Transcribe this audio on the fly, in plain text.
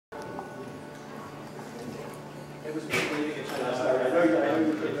was leaving in China. I know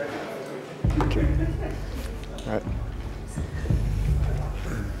you could recognize. Okay. All right.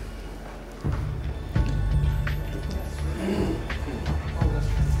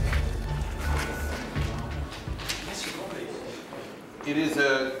 It is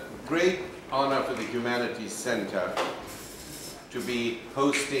a great honor for the Humanities Center to be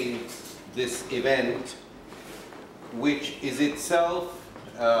hosting this event, which is itself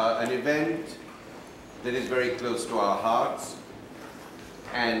an event that is very close to our hearts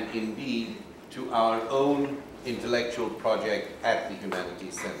and indeed to our own intellectual project at the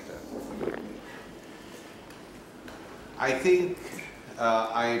Humanities Center. I think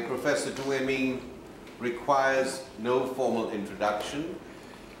Professor Weiming requires no formal introduction,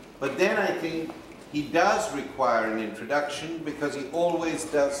 but then I think he does require an introduction because he always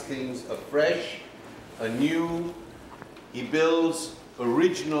does things afresh, anew. He builds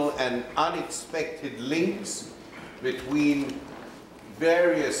original and unexpected links between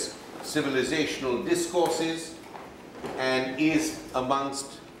various civilizational discourses and is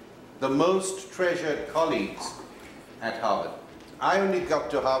amongst the most treasured colleagues at Harvard. I only got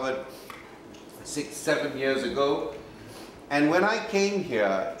to Harvard 6-7 years ago, and when I came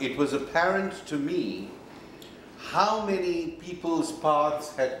here, it was apparent to me how many people's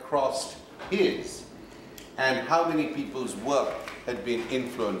paths had crossed his and how many people's work had been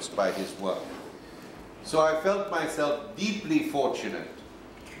influenced by his work. So I felt myself deeply fortunate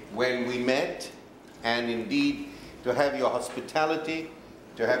when we met, and indeed to have your hospitality,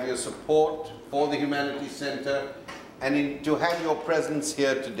 to have your support for the Humanities Center, and to have your presence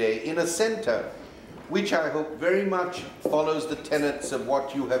here today in a center which I hope very much follows the tenets of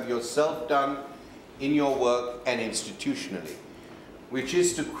what you have yourself done in your work and institutionally, which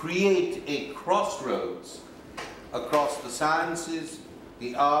is to create a crossroads across the sciences,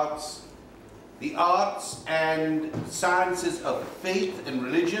 the arts and sciences of faith and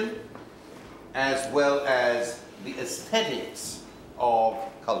religion, as well as the aesthetics of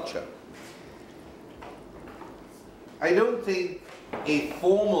culture. I don't think a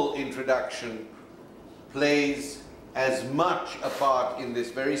formal introduction plays as much a part in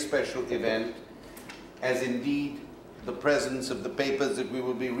this very special event as indeed the presence of the papers that we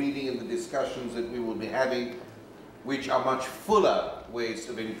will be reading and the discussions that we will be having, which are much fuller ways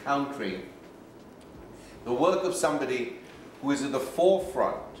of encountering the work of somebody who is at the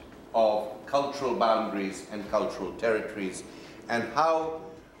forefront of cultural boundaries and cultural territories, and how,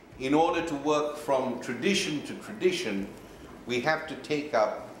 in order to work from tradition to tradition, we have to take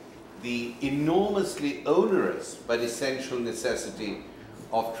up the enormously onerous but essential necessity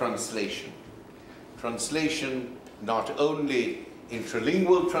of translation. Translation, not only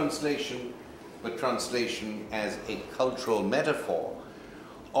intralingual translation, but translation as a cultural metaphor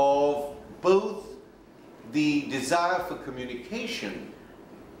of both the desire for communication,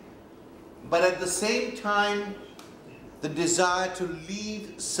 but at the same time, the desire to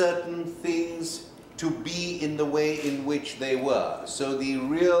leave certain things to be in the way in which they were. So the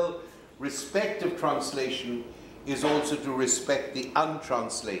real respect of translation is also to respect the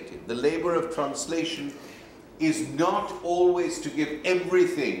untranslated. The labor of translation is not always to give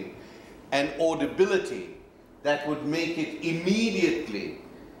everything an audibility that would make it immediately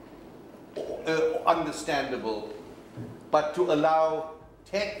understandable, but to allow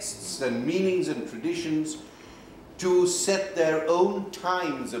texts and meanings and traditions to set their own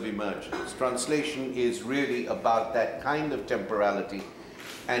times of emergence. Translation is really about that kind of temporality,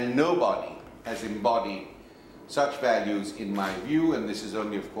 and nobody has embodied such values in my view, and this is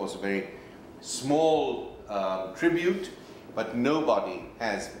only, of course, a very small tribute, but nobody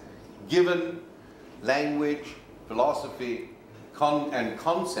has given language, philosophy, and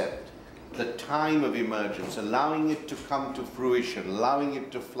concept the time of emergence, allowing it to come to fruition, allowing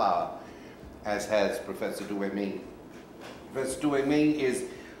it to flower, as has Professor Weiming. Professor Weiming is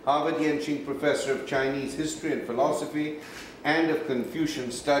Harvard Yenching Professor of Chinese History and Philosophy and of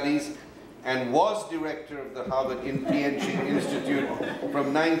Confucian Studies, and was director of the Harvard Yenching Institute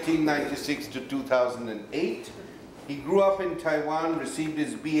from 1996 to 2008. He grew up in Taiwan, received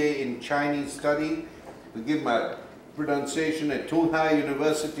his BA in Chinese study, we give my pronunciation, at Tunghai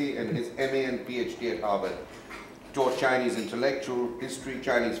University, and his MA and PhD at Harvard. Taught Chinese intellectual history,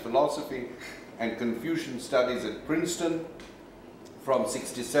 Chinese philosophy, and Confucian studies at Princeton from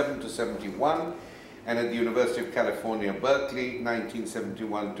 67 to 71, and at the University of California, Berkeley,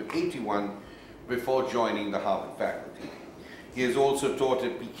 1971 to 81, before joining the Harvard faculty. He has also taught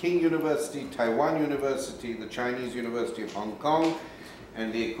at Peking University, Taiwan University, the Chinese University of Hong Kong,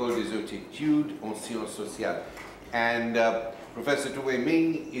 and the École des Hautes Études en Sciences Sociales. And Professor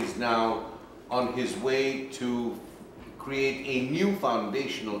Weiming is now on his way to create a new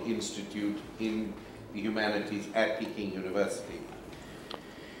foundational institute in the humanities at Peking University.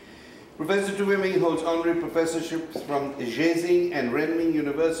 Professor Tu Weiming holds honorary professorships from Zhejiang and Renmin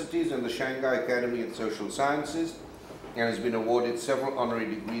universities and the Shanghai Academy of Social Sciences, and has been awarded several honorary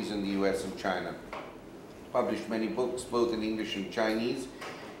degrees in the US and China. Published many books, both in English and Chinese,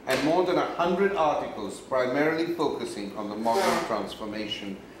 and more than 100 articles primarily focusing on the modern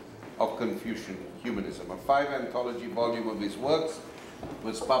transformation of Confucian humanism. A 5-anthology volume of his works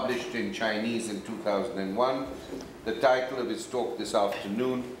was published in Chinese in 2001. The title of his talk this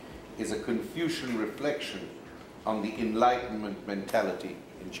afternoon is A Confucian Reflection on the Enlightenment Mentality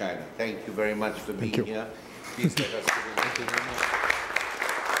in China. Thank you very much for being here. Please let us begin. Thank you very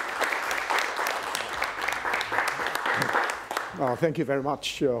much. Thank you very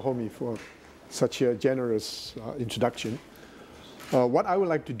much, Homi, for such a generous introduction. What I would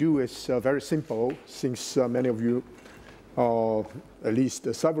like to do is very simple, since many of you, at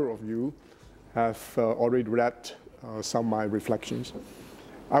least several of you, have already read some of my reflections.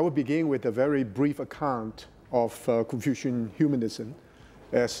 I will begin with a very brief account of Confucian humanism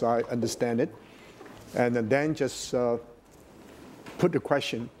as I understand it, and then just put the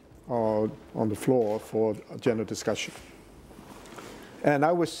question on the floor for a general discussion. And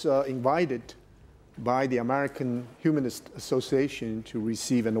I was invited by the American Humanist Association to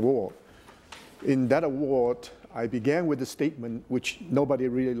receive an award. In that award, I began with a statement which nobody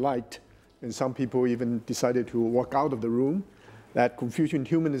really liked, and some people even decided to walk out of the room, that Confucian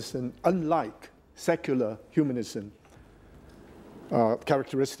humanism, unlike secular humanism,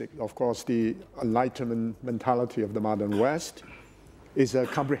 characteristic, of course, the Enlightenment mentality of the modern West, is a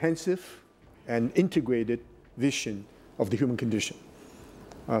comprehensive and integrated vision of the human condition.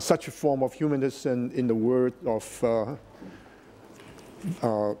 Such a form of humanism, in the word of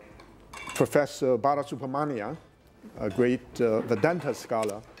Professor Balasubramanian, a great Vedanta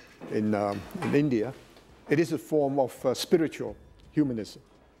scholar in India, it is a form of spiritual humanism.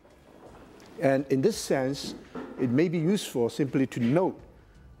 And in this sense, it may be useful simply to note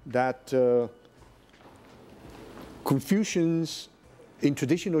that Confucians in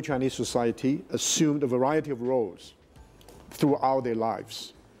traditional Chinese society assumed a variety of roles throughout their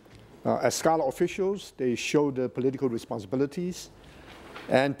lives. As scholar officials, they showed their political responsibilities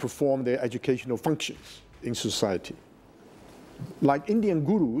and performed their educational functions in society. Like Indian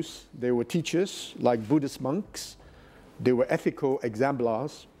gurus, they were teachers. Like Buddhist monks, they were ethical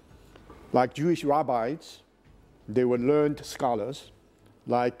exemplars. Like Jewish rabbis, they were learned scholars.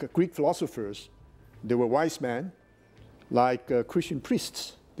 Like Greek philosophers, they were wise men. Like Christian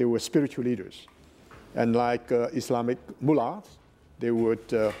priests, they were spiritual leaders. And like Islamic mullahs, they were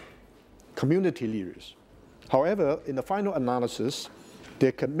community leaders. However, in the final analysis,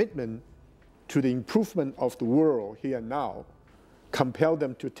 their commitment to the improvement of the world here and now compelled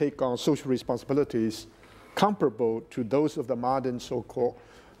them to take on social responsibilities comparable to those of the modern so-called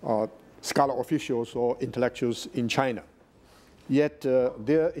scholar officials or intellectuals in China. Yet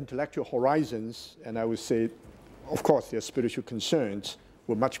their intellectual horizons, and I would say, of course, their spiritual concerns,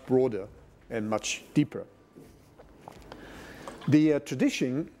 were much broader and much deeper. The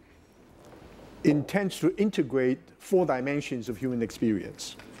tradition intends to integrate 4 dimensions of human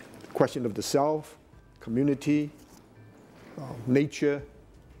experience: the question of the self, community, nature,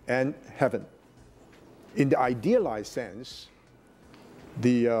 and heaven. In the idealized sense,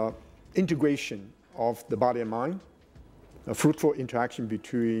 the integration of the body and mind, a fruitful interaction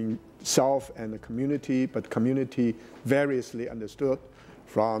between self and the community, but community variously understood,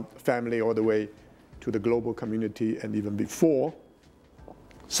 from family all the way to the global community and even before,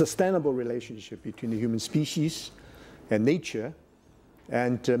 sustainable relationship between the human species and nature,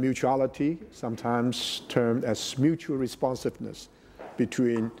 and mutuality, sometimes termed as mutual responsiveness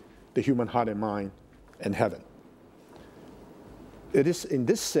between the human heart and mind and heaven. It is in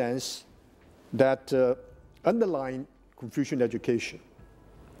this sense that underlying Confucian education,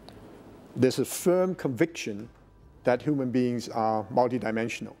 there's a firm conviction that human beings are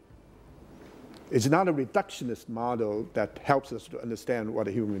multidimensional. It's not a reductionist model that helps us to understand what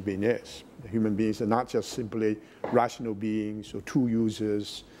a human being is. The human beings are not just simply rational beings or tool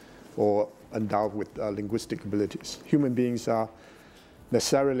users or endowed with linguistic abilities. Human beings are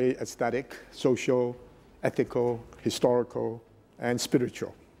necessarily aesthetic, social, ethical, historical, and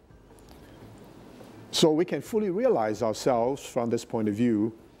spiritual. So we can fully realize ourselves from this point of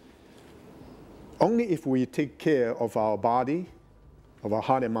view only if we take care of our body, of our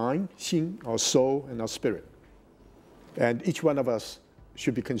heart and mind, Xin, our soul, and our spirit. And each one of us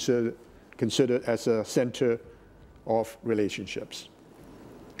should be considered as a center of relationships.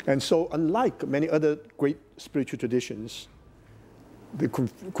 And so unlike many other great spiritual traditions, the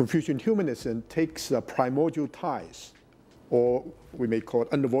Confucian humanism takes primordial ties, or we may call it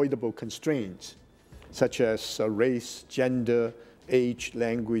unavoidable constraints, such as race, gender, age,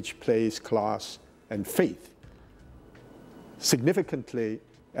 language, place, class, and faith, significantly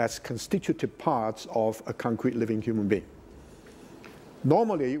as constitutive parts of a concrete living human being.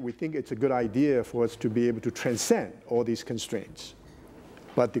 Normally, we think it's a good idea for us to be able to transcend all these constraints.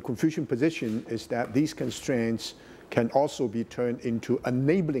 But the Confucian position is that these constraints can also be turned into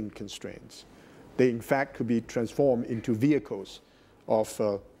enabling constraints. They, in fact, could be transformed into vehicles of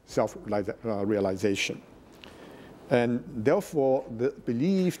self-realization. And therefore, the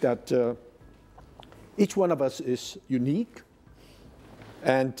belief that each one of us is unique,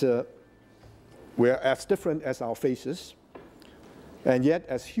 and we're as different as our faces, and yet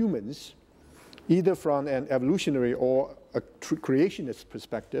as humans, either from an evolutionary or a creationist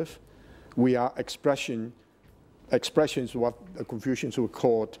perspective, we are expressions of what the Confucians would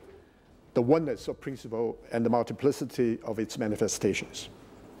call the oneness of principle and the multiplicity of its manifestations.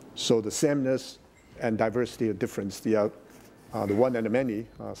 So the sameness and diversity of difference, the one and the many,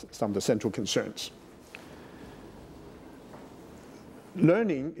 some of the central concerns.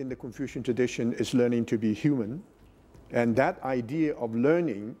 Learning in the Confucian tradition is learning to be human, and that idea of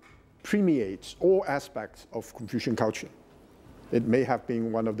learning permeates all aspects of Confucian culture. It may have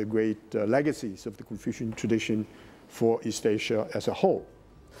been one of the great legacies of the Confucian tradition for East Asia as a whole.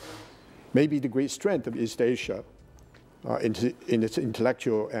 Maybe the great strength of East Asia in its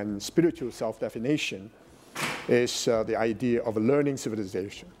intellectual and spiritual self-definition is the idea of a learning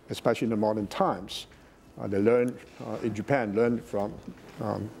civilization, especially in the modern times. They learn in Japan, learn from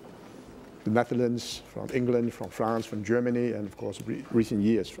the Netherlands, from England, from France, from Germany, and of course, recent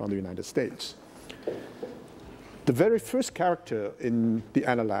years from the United States. The very first character in the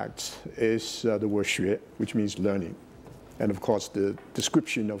Analects is the word 学, which means learning. And of course, the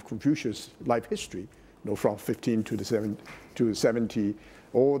description of Confucius' life history, from 15 to 70,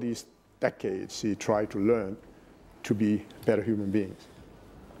 all these decades, he tried to learn to be better human beings.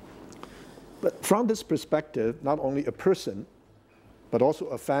 But from this perspective, not only a person, but also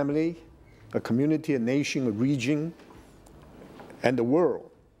a family, a community, a nation, a region, and the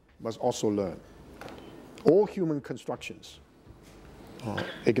world must also learn. All human constructions,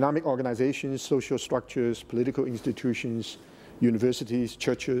 economic organizations, social structures, political institutions, universities,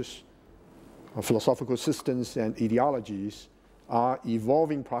 churches, philosophical systems, and ideologies are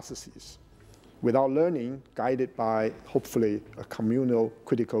evolving processes. Without learning, guided by, hopefully, a communal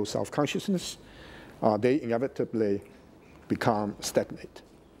critical self-consciousness, they inevitably become stagnant.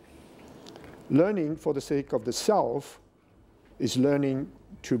 Learning for the sake of the self is learning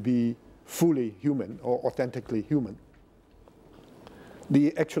to be fully human or authentically human.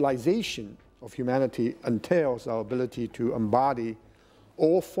 The actualization of humanity entails our ability to embody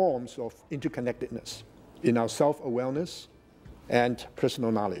all forms of interconnectedness in our self-awareness and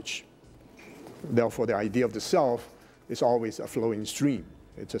personal knowledge. Therefore, the idea of the self is always a flowing stream.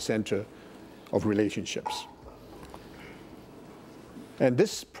 It's a center of relationships. And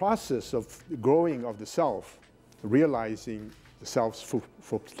this process of growing of the self, realizing the self's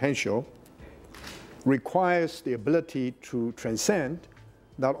full potential, requires the ability to transcend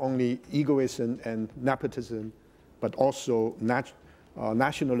not only egoism and nepotism, but also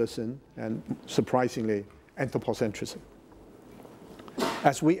nationalism and, surprisingly, anthropocentrism.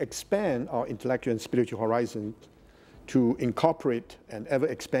 As we expand our intellectual and spiritual horizons to incorporate an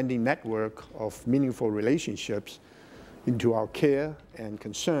ever-expanding network of meaningful relationships into our care and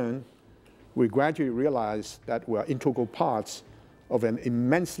concern, we gradually realize that we are integral parts of an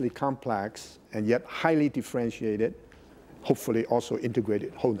immensely complex and yet highly differentiated, hopefully also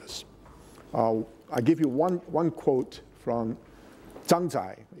integrated wholeness. I give you one quote from Zhang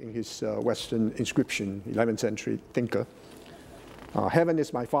Zai in his Western inscription, 11th century thinker. Heaven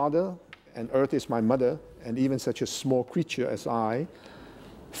is my father, and earth is my mother, and even such a small creature as I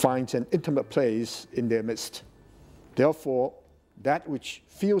finds an intimate place in their midst. Therefore, that which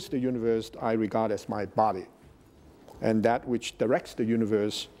fills the universe I regard as my body, and that which directs the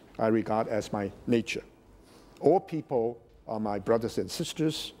universe I regard as my nature. All people are my brothers and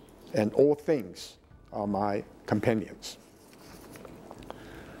sisters, and all things are my companions.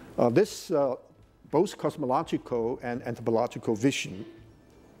 This both cosmological and anthropological vision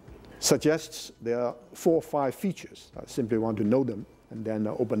suggests there are 4 or 5 features. I simply want to know them and then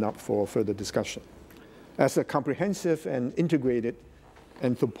open up for further discussion. As a comprehensive and integrated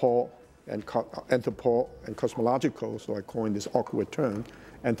anthropo and cosmological, so I coined this awkward term,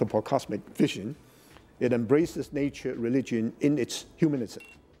 anthropocosmic vision, it embraces nature, religion in its humanism,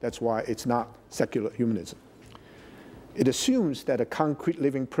 That's why it's not secular humanism. It assumes that a concrete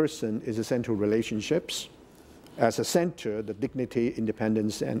living person is essential relationships. As a center, the dignity,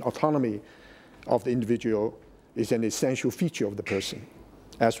 independence, and autonomy of the individual is an essential feature of the person.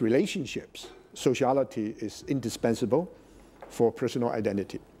 As relationships, sociality is indispensable for personal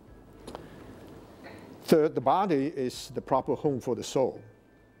identity. Third, the body is the proper home for the soul.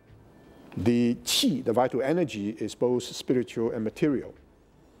 The qi, the vital energy, is both spiritual and material.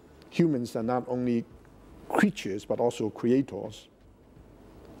 Humans are not only creatures, but also creators.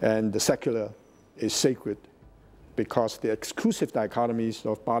 And the secular is sacred because the exclusive dichotomies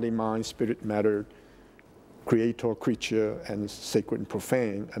of body, mind, spirit, matter, creator, creature, and sacred and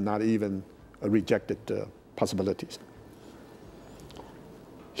profane are not even rejected possibilities.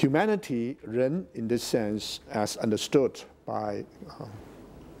 Humanity, Ren, in this sense, as understood by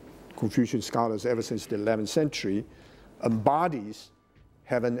Confucian scholars ever since the 11th century, embodies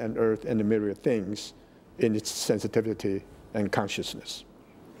heaven and earth and the myriad things in its sensitivity and consciousness.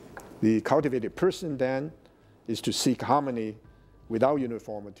 The cultivated person, then, is to seek harmony without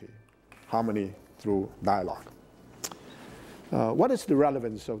uniformity, harmony through dialogue. What is the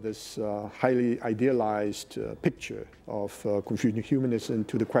relevance of this highly idealized picture of Confucian humanism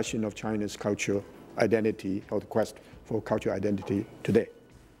to the question of China's cultural identity, or the quest for cultural identity today?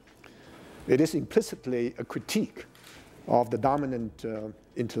 It is implicitly a critique of the dominant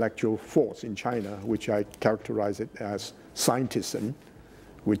intellectual force in China, which I characterize it as scientism,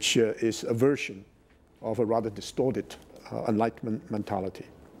 which is a version of a rather distorted Enlightenment mentality.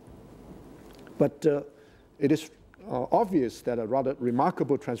 But it is obvious that a rather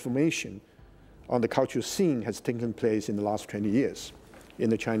remarkable transformation on the cultural scene has taken place in the last 20 years in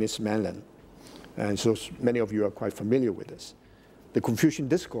the Chinese mainland. And so many of you are quite familiar with this. The Confucian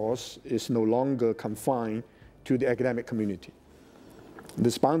discourse is no longer confined to the academic community.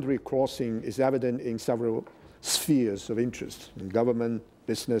 This boundary crossing is evident in several spheres of interest: in government,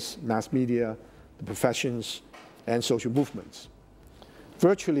 business, mass media, the professions, and social movements.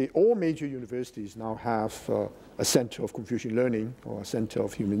 Virtually all major universities now have a center of Confucian learning, or a center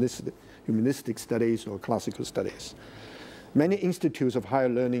of humanistic studies or classical studies. Many institutes of higher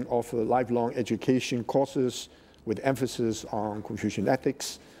learning offer lifelong education courses with emphasis on Confucian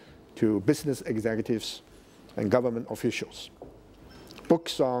ethics to business executives and government officials.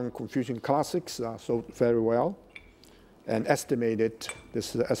 Books on Confucian classics are sold very well, and estimated,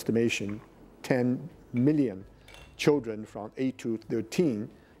 this is an estimation, 10 million children from 8 to 13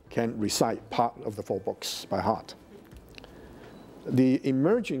 can recite part of the 4 books by heart. The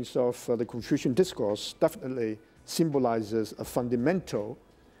emergence of the Confucian discourse definitely symbolizes a fundamental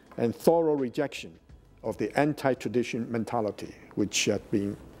and thorough rejection of the anti-tradition mentality, which had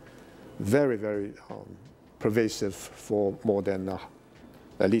been very, very pervasive for more than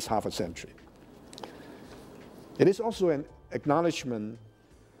at least half a century. It is also an acknowledgement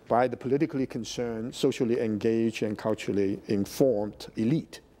by the politically concerned, socially engaged, and culturally informed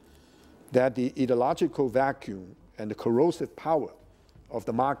elite that the ideological vacuum and the corrosive power of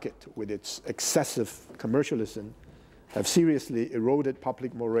the market with its excessive commercialism have seriously eroded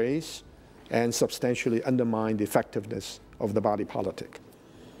public mores and substantially undermined the effectiveness of the body politic.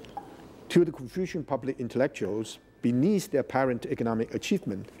 To the Confucian public intellectuals, beneath their apparent economic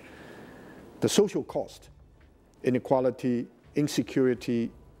achievement, the social cost, inequality, insecurity,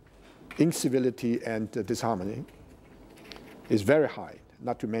 incivility, and disharmony is very high,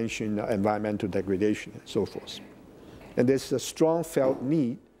 not to mention environmental degradation and so forth. And there's a strong felt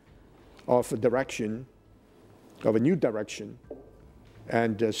need of a direction, of a new direction,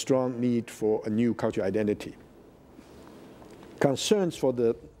 and a strong need for a new cultural identity. Concerns for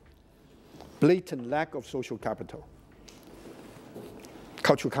the blatant lack of social capital,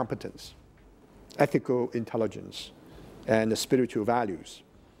 cultural competence, ethical intelligence, and the spiritual values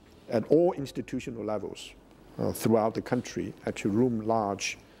at all institutional levels throughout the country actually loom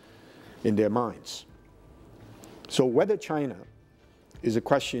large in their minds. So whether China is a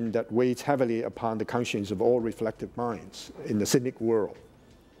question that weighs heavily upon the conscience of all reflective minds in the cynic world,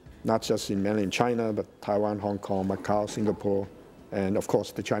 not just in mainland China, but Taiwan, Hong Kong, Macau, Singapore, and of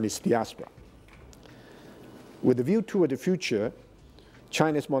course the Chinese diaspora. With a view toward the future,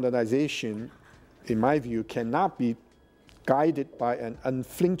 China's modernization, in my view, cannot be guided by an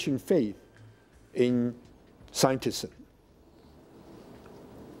unflinching faith in scientism,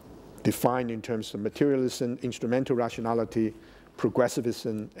 defined in terms of materialism, instrumental rationality,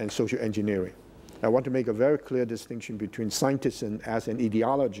 progressivism, and social engineering. I want to make a very clear distinction between scientism as an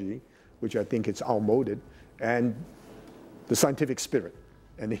ideology, which I think is outmoded, and the scientific spirit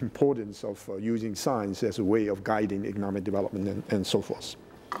and the importance of using science as a way of guiding economic development and so forth.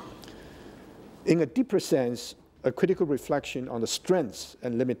 In a deeper sense, a critical reflection on the strengths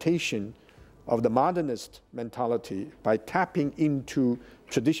and limitation of the modernist mentality by tapping into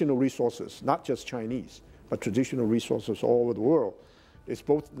traditional resources, not just Chinese, but traditional resources all over the world, is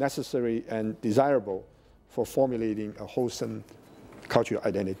both necessary and desirable for formulating a wholesome cultural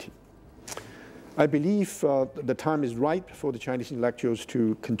identity. I believe the time is ripe for the Chinese intellectuals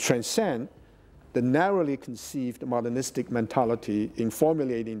to transcend the narrowly conceived modernistic mentality in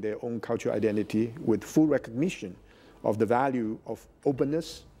formulating their own cultural identity with full recognition of the value of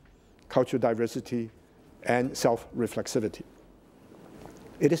openness, cultural diversity, and self-reflexivity.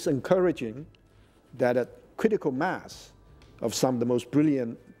 It is encouraging that a critical mass of some of the most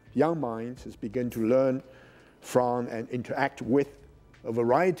brilliant young minds has begun to learn from and interact with a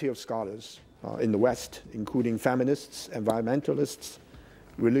variety of scholars in the West, including feminists, environmentalists,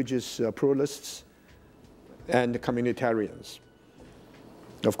 religious pluralists, and communitarians.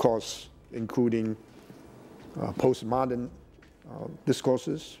 Of course, including postmodern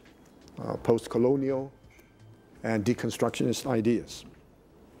discourses, post-colonial, and deconstructionist ideas.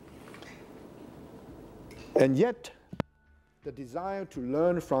 And yet, the desire to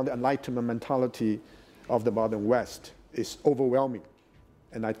learn from the Enlightenment mentality of the modern West is overwhelming,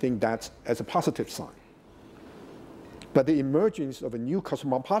 and I think that's as a positive sign. But the emergence of a new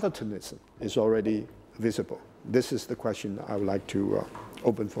cosmopolitanism is already visible. This is the question I would like to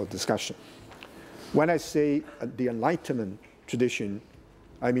open for discussion. When I say the Enlightenment tradition,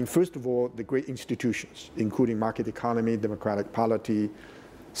 I mean, first of all, the great institutions, including market economy, democratic polity,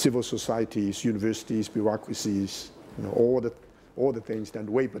 civil societies, universities, bureaucracies, all the things that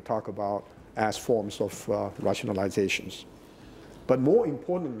Weber talk about as forms of rationalizations. But more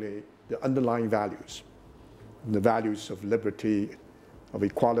importantly, the underlying values, the values of liberty, of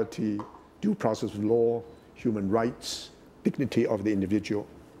equality, due process of law, human rights, dignity of the individual.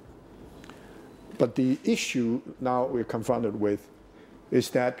 But the issue now we're confronted with is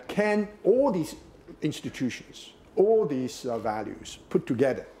that can all these institutions, all these values put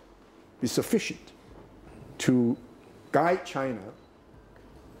together be sufficient to guide China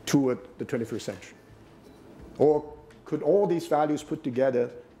toward the 21st century? Or could all these values put together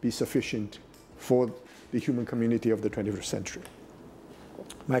be sufficient for the human community of the 21st century?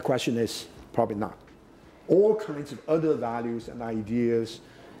 My question is probably not. All kinds of other values and ideas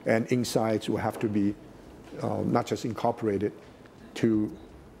and insights will have to be not just incorporated, to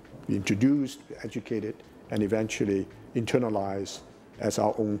be introduced, be educated, and eventually internalized as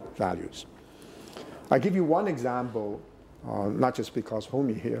our own values. I give you one example, not just because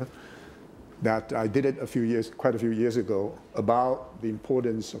Homi here, that I did it quite a few years ago, about the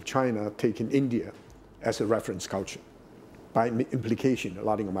importance of China taking India as a reference culture. By implication,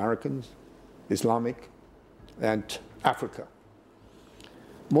 Latin Americans, Islamic, and Africa.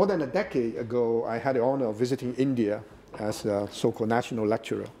 More than a decade ago, I had the honor of visiting India as a so-called national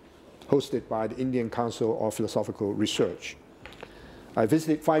lecturer, hosted by the Indian Council of Philosophical Research. I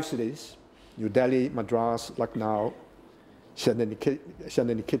visited 5 cities, New Delhi, Madras, Lucknow,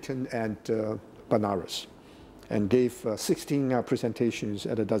 Shantiniketan, and Banaras, and gave 16 presentations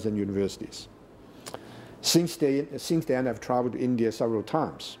at a dozen universities. Since then, I've traveled to India several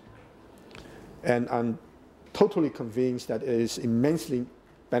times, and I'm totally convinced that it is immensely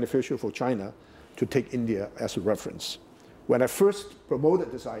beneficial for China to take India as a reference. When I first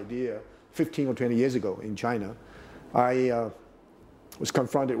promoted this idea 15 or 20 years ago in China, I was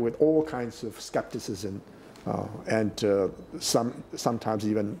confronted with all kinds of skepticism and sometimes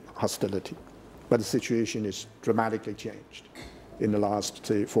even hostility. But the situation is dramatically changed in the last,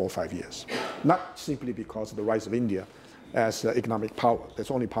 say, 4 or 5 years. Not simply because of the rise of India as economic power. That's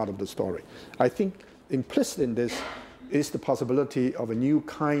only part of the story. I think implicit in this is the possibility of a new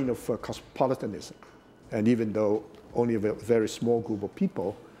kind of cosmopolitanism. And even though only a very small group of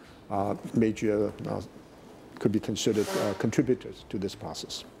people could be considered contributors to this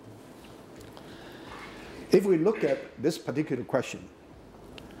process. If we look at this particular question,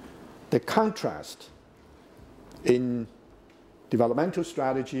 the contrast in developmental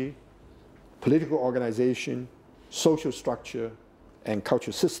strategy, political organization, social structure, and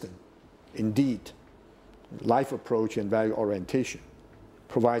cultural system, indeed, life approach and value orientation,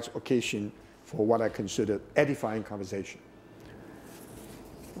 provides occasion for what I consider edifying conversation.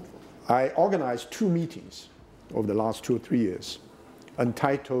 I organized 2 meetings over the last 2 or 3 years,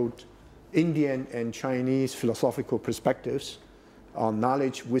 entitled Indian and Chinese Philosophical Perspectives on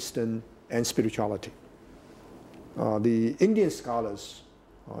Knowledge, Wisdom, and Spirituality. The Indian scholars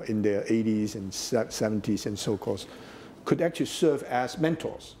in their 80s and 70s and so forth could actually serve as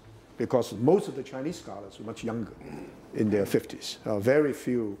mentors, because most of the Chinese scholars were much younger, in their 50s. Very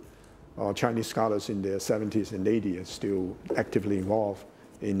few Chinese scholars in their 70s and 80s are still actively involved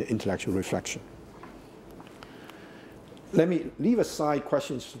in intellectual reflection. Let me leave aside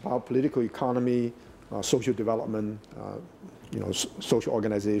questions about political economy, social development, social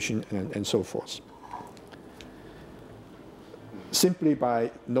organization, and so forth. Simply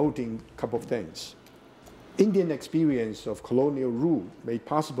by noting a couple of things. Indian experience of colonial rule made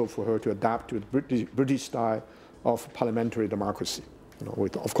possible for her to adapt to the British style of parliamentary democracy,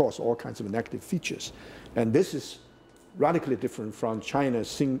 with, of course, all kinds of negative features. And this is radically different from China's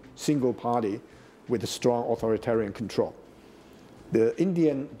single party with a strong authoritarian control. The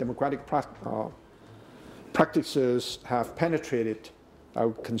Indian democratic practices have penetrated, I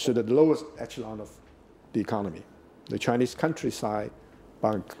would consider, the lowest echelon of the economy. The Chinese countryside,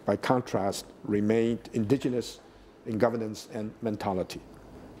 by contrast, remained indigenous in governance and mentality.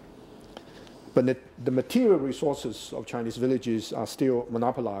 But the material resources of Chinese villages are still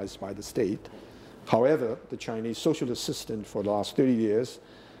monopolized by the state. However, the Chinese socialist system for the last 30 years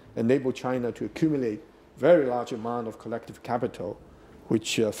enabled China to accumulate very large amount of collective capital,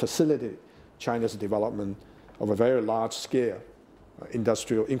 which facilitated China's development of a very large-scale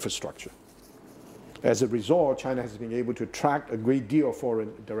industrial infrastructure. As a result, China has been able to attract a great deal of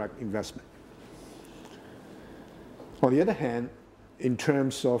foreign direct investment. On the other hand, in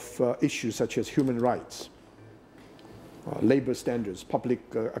terms of issues such as human rights, labor standards, public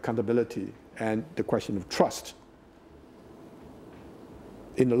accountability, and the question of trust,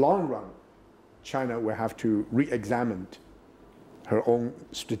 in the long run, China will have to re-examine her own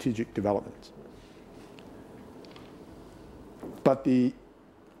strategic development. But the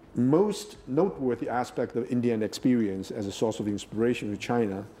most noteworthy aspect of Indian experience as a source of inspiration to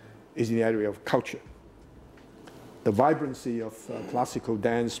China is in the area of culture. The vibrancy of classical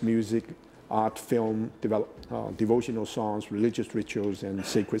dance, music, art, film, devotional songs, religious rituals, and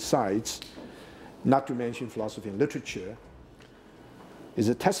sacred sites, not to mention philosophy and literature, is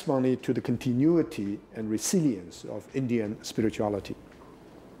a testimony to the continuity and resilience of Indian spirituality.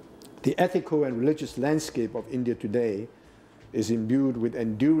 The ethical and religious landscape of India today is imbued with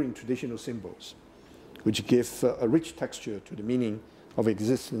enduring traditional symbols, which give a rich texture to the meaning of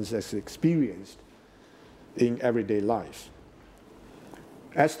existence as experienced in everyday life.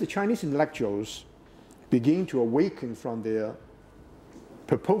 As the Chinese intellectuals begin to awaken from their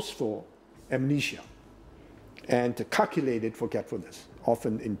purposeful amnesia and calculated forgetfulness,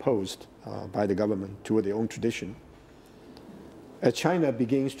 often imposed by the government toward their own tradition, as China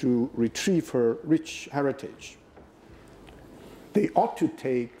begins to retrieve her rich heritage, they ought to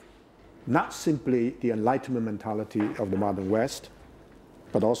take not simply the Enlightenment mentality of the modern West,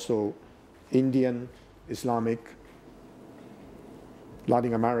 but also Indian, Islamic,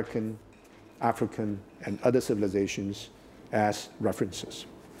 Latin American, African, and other civilizations as references.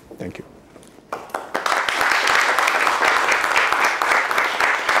 Thank you.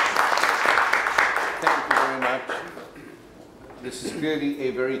 Thank you very much. This is clearly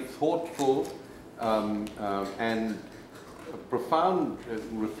a very thoughtful and a profound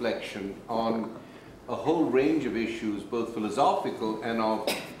reflection on a whole range of issues, both philosophical and of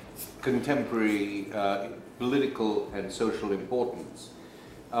contemporary political and social importance.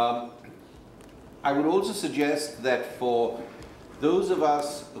 I would also suggest that for those of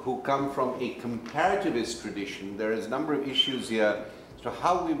us who come from a comparativist tradition, there is a number of issues here as to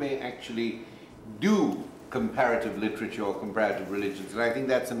how we may actually do comparative literature or comparative religions. And I think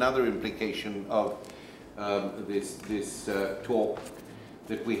that's another implication of this talk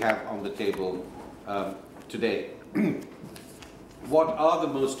that we have on the table today. What are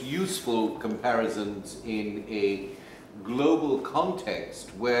the most useful comparisons in a global context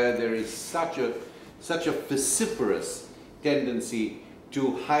where there is such a vociferous tendency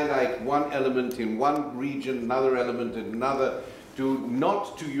to highlight one element in one region, another element in another,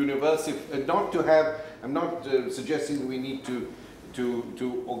 not to have, I'm not suggesting that we need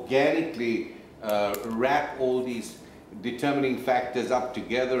to organically wrap all these determining factors up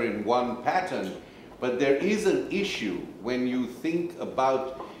together in one pattern, but there is an issue when you think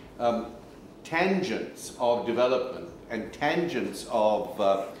about tangents of development and tangents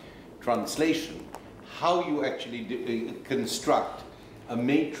of translation, how you actually construct a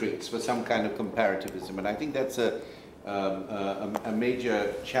matrix for some kind of comparativism. And I think that's a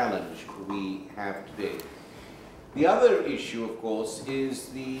major challenge we have today. The other issue, of course,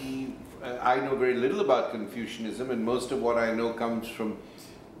 is I know very little about Confucianism, and most of what I know comes from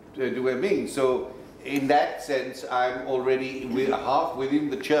Weiming. So in that sense, I'm already half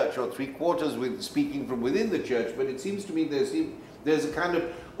within the church, or three-quarters speaking from within the church, but it seems to me there's a kind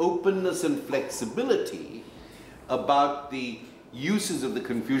of openness and flexibility about the uses of the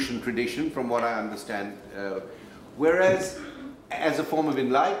Confucian tradition, from what I understand, whereas as a form of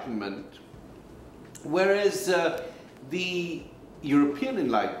enlightenment, whereas the European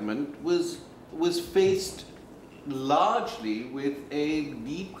Enlightenment was faced largely with a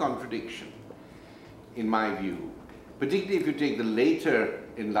deep contradiction, in my view. Particularly if you take the later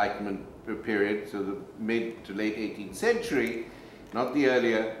Enlightenment period, so the mid to late 18th century, not the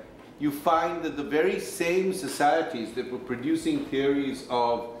earlier, you find that the very same societies that were producing theories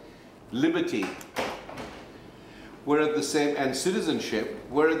of liberty were at the same, and citizenship,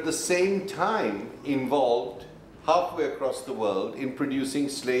 were at the same time involved halfway across the world in producing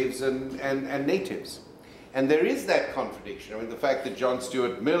slaves and natives. And there is that contradiction. I mean, the fact that John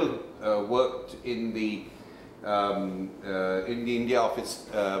Stuart Mill worked in the India office,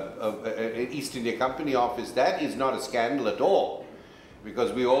 East India Company office, that is not a scandal at all,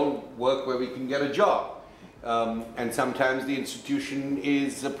 because we all work where we can get a job. And sometimes the institution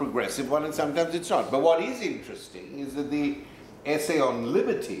is a progressive one and sometimes it's not. But what is interesting is that the essay on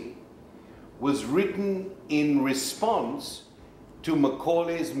liberty was written in response to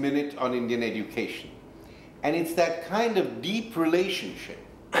Macaulay's Minute on Indian Education. And it's that kind of deep relationship,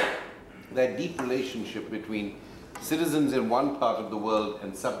 that deep relationship between citizens in one part of the world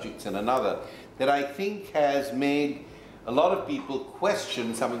and subjects in another, that I think has made a lot of people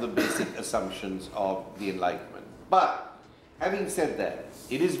question some of the basic assumptions of the Enlightenment. But having said that,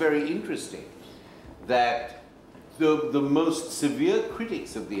 it is very interesting that the most severe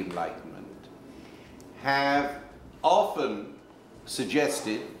critics of the Enlightenment have often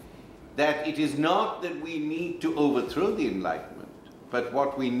suggested that it is not that we need to overthrow the Enlightenment, but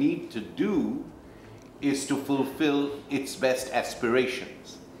what we need to do is to fulfill its best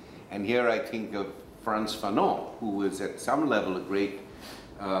aspirations. And here I think of Frantz Fanon, who was at some level a great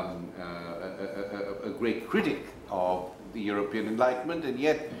critic of the European Enlightenment, and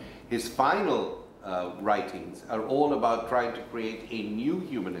yet his final writings are all about trying to create a new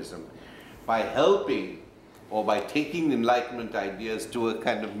humanism by helping or by taking Enlightenment ideas to a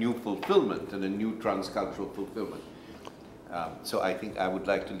kind of new fulfillment and a new transcultural fulfillment. So I think I would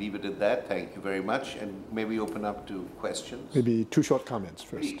like to leave it at that. Thank you very much, and maybe open up to questions. Maybe two short comments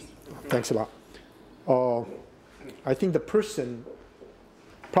first. Please. Thanks a lot. I think the person,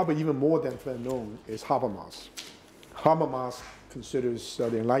 probably even more than Fanon, is Habermas. Habermas considers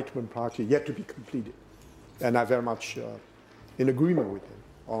the Enlightenment project yet to be completed, and I'm very much in agreement with him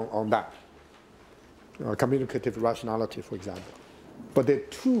on that. Communicative rationality, for example. But there are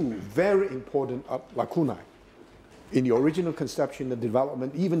two very important lacunae in the original conception and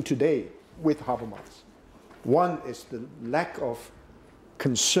development, even today, with Habermas. One is the lack of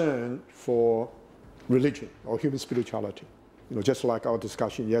concern for religion or human spirituality. You know, just like our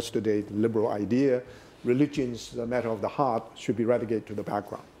discussion yesterday, the liberal idea, religion's a matter of the heart, should be relegated to the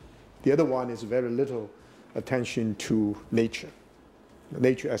background. The other one is very little attention to nature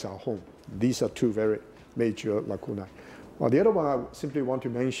as our home. These are two very major lacunae. Well, the other one I simply want to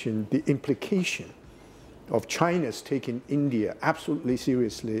mention, the implication of China's taking India absolutely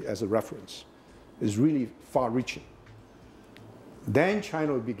seriously as a reference is really far-reaching. Then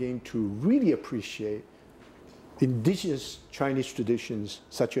China will begin to really appreciate indigenous Chinese traditions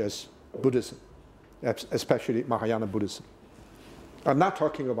such as Buddhism, especially Mahayana Buddhism. I'm not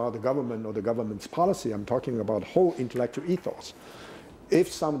talking about the government or the government's policy, I'm talking about whole intellectual ethos. If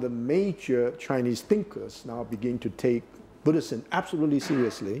some of the major Chinese thinkers now begin to take Buddhism absolutely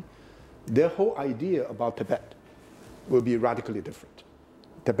seriously, their whole idea about Tibet will be radically different.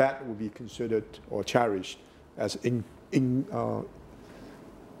 Tibet will be considered or cherished as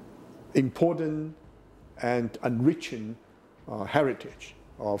important and enriching heritage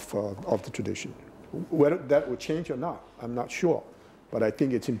of the tradition. Whether that will change or not, I'm not sure. But I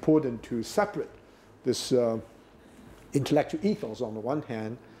think it's important to separate this intellectual ethos on the one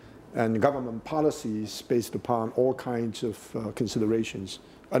hand and government policies based upon all kinds of considerations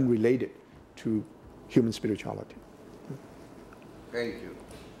unrelated to human spirituality. Thank you.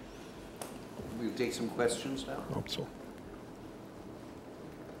 We'll take some questions now. I hope so.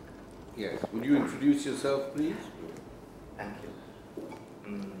 Yes. Would you introduce yourself, please? Thank you.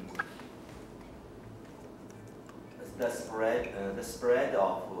 The spread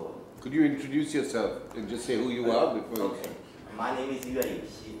of... Could you introduce yourself and just say who you are before you start? My name is Yue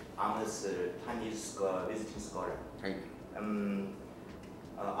Liqi. I'm a Chinese visiting scholar. Thank you.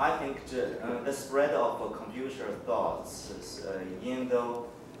 I think the spread of Confucian thoughts, even though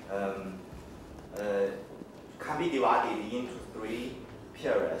can be divided into three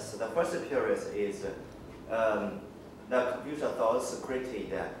periods. The first period is the Confucian thoughts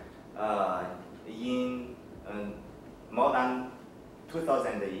created in modern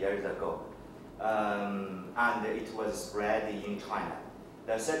 2,000 years ago, and it was spread in China.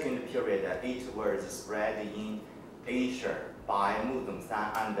 The second period, it was spread in Asia by Mu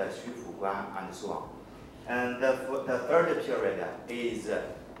Dongsan and Xu Fuguan and so on. And the third period is the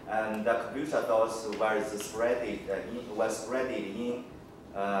Confucian thoughts was spread in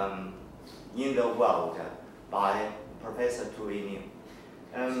the world by Professor Tu Weiming.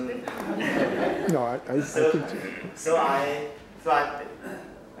 No, I think so I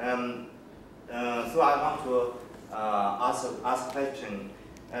want to ask a question.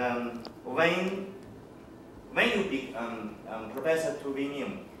 When you Professor Tu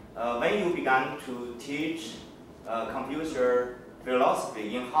Weiming, when you began to teach Confucian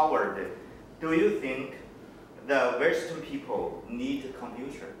philosophy in Harvard, do you think the Western people need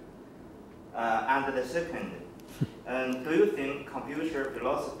Confucius? And the second, do you think Confucian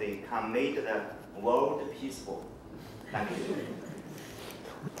philosophy can make the world peaceful? Thank you.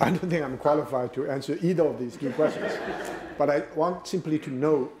 I don't think I'm qualified to answer either of these two questions. But I want simply to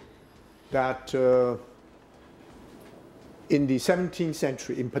note that in the 17th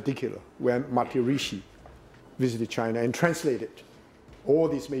century in particular, when Maharishi visited China and translated all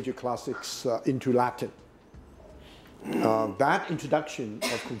these major classics into Latin, that introduction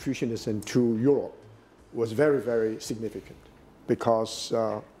of Confucianism to Europe was very, very significant because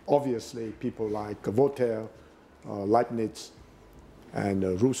obviously people like Voltaire, Leibniz, and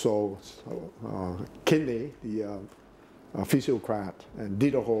Rousseau, Kinney, the physiocrat, and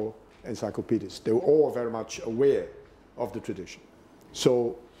Diderot, encyclopedists, they were all very much aware of the tradition.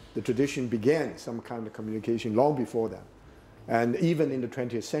 So the tradition began some kind of communication long before that. And even in the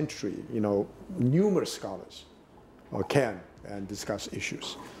 20th century, numerous scholars came and discussed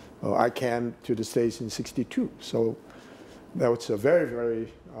issues. I came to the States in '62, so that was very,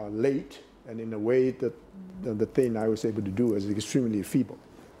 very late, and in a way that the thing I was able to do was extremely feeble.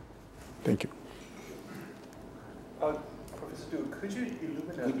 Thank you. Professor Du, could you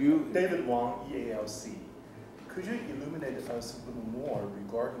illuminate David Wang, EALC? Could you illuminate us a little more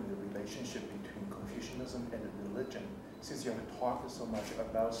regarding the relationship between Confucianism and religion, since you have talked so much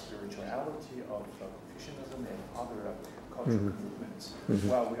about spirituality of Confucianism and other cultural movements?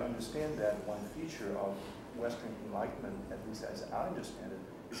 Well, we understand that one feature of Western Enlightenment, at least as I understand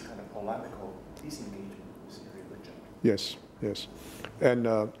it, is kind of polemical disengagement with religion. Yes, yes. And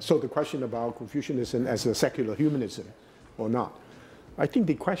so the question about Confucianism as a secular humanism or not, I think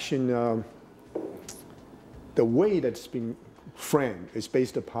the question, the way that's been framed is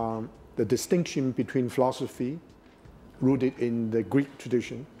based upon the distinction between philosophy rooted in the Greek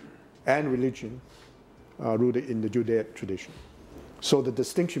tradition and religion rooted in the Judaic tradition. So the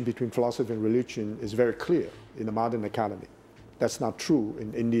distinction between philosophy and religion is very clear in the modern academy. That's not true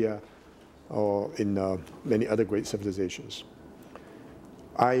in India or in many other great civilizations.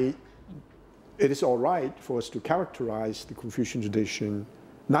 It is all right for us to characterize the Confucian tradition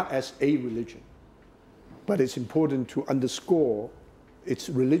not as a religion, but it's important to underscore its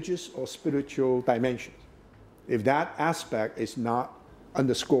religious or spiritual dimensions. If that aspect is not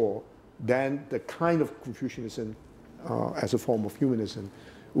underscored, then the kind of Confucianism as a form of humanism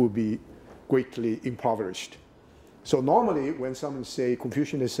will be greatly impoverished. So normally when someone say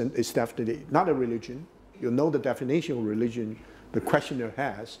Confucianism is definitely not a religion, you know the definition of religion the questioner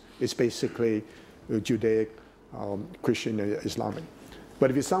has is basically Judaic, Christian, and Islamic.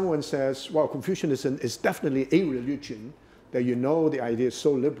 But if someone says, well, Confucianism is definitely a religion, then you know the idea is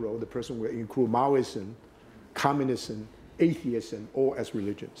so liberal, the person will include Maoism, communism, atheism, all as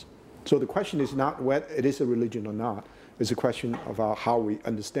religions. So the question is not whether it is a religion or not, it's a question about how we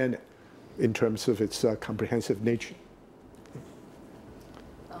understand it in terms of its comprehensive nature.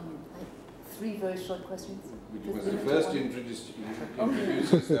 Three very short questions. Which was the first to introduce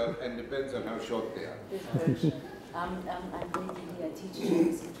yourself, and depends on how short they are. I'm Lady Lee. I teach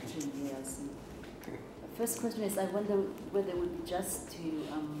Chinese literature in ELC. First question is, I wonder whether it would be just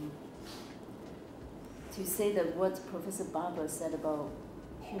to say that what Professor Bhabha said about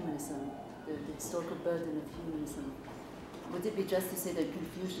humanism, the historical burden of humanism, would it be just to say that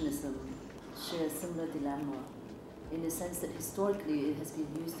Confucianism shares similar dilemma, in the sense that historically it has been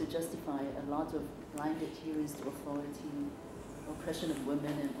used to justify a lot of blind adherence to authority, oppression of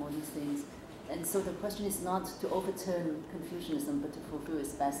women, and all these things. And so the question is not to overturn Confucianism, but to fulfill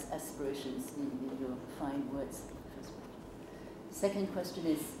its best aspirations in your fine words. Second question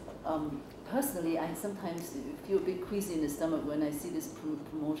is, personally, I sometimes feel a bit queasy in the stomach when I see this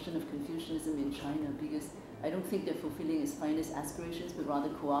promotion of Confucianism in China, because I don't think they're fulfilling its finest aspirations, but rather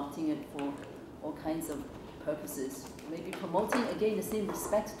co-opting it for all kinds of purposes. Maybe promoting, again, the same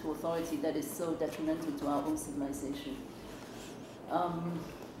respect to authority that is so detrimental to our own civilization.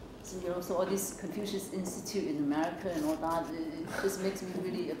 So, you know, so all this Confucius Institute in America and all that, it just makes me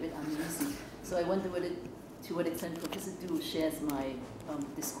really a bit uneasy. So I wonder to what extent Professor Du shares my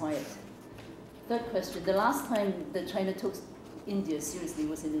disquiet. Third question, the last time that China took India seriously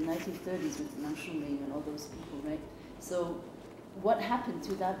was in the 1930s with Yang Shuming and all those people, right? So what happened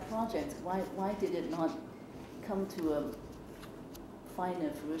to that project? Why did it not come to a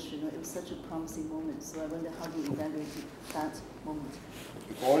finer fruition? It was such a promising moment. So I wonder how you evaluate that moment.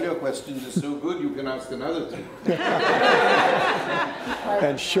 If all your questions are so good, you can ask another two.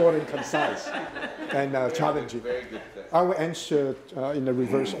 And short and concise and challenging. Very good. I will answer in the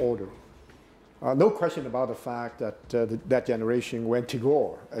reverse order. No question about the fact that that generation, when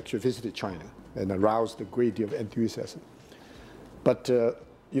Tagore actually visited China and aroused a great deal of enthusiasm. But,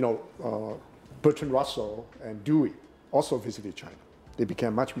 you know, Bertrand Russell and Dewey also visited China. They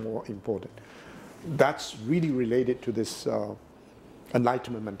became much more important. That's really related to this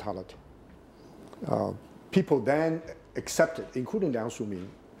Enlightenment mentality. People then accepted, including Liang Shuming,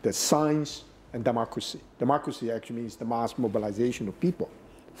 that science and democracy. Democracy actually means the mass mobilization of people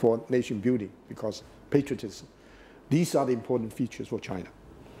for nation building, because patriotism. These are the important features for China.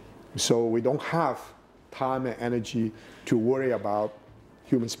 So we don't have time and energy to worry about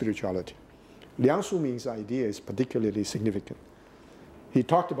human spirituality. Liang Shuming's idea is particularly significant. He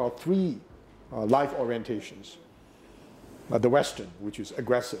talked about three life orientations. The Western, which is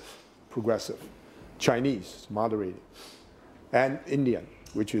aggressive, progressive. Chinese, moderating. And Indian,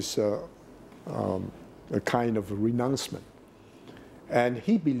 which is a kind of renouncement. And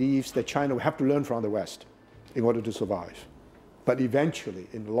he believes that China will have to learn from the West in order to survive. But eventually,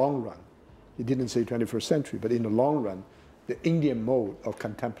 in the long run, he didn't say 21st century, but in the long run, the Indian mode of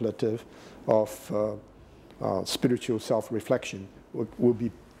contemplative, of spiritual self-reflection will be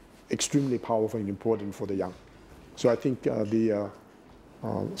extremely powerful and important for the young. So I think the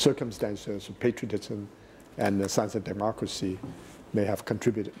circumstances of patriotism and science and democracy may have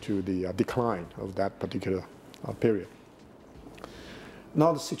contributed to the decline of that particular period.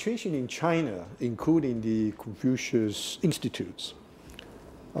 Now, the situation in China, including the Confucius Institutes,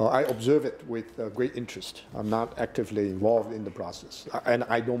 I observe it with great interest. I'm not actively involved in the process. And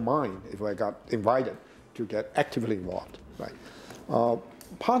I don't mind if I got invited to get actively involved. Right?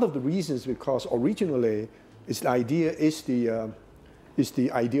 Part of the reason is because originally the idea is the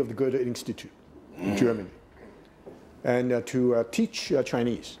idea of the Goethe Institute in Germany. And to teach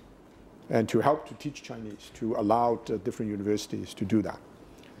Chinese, and to help to teach Chinese, to allow different universities to do that.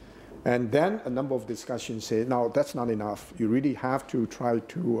 And then a number of discussions say, no, that's not enough. You really have to try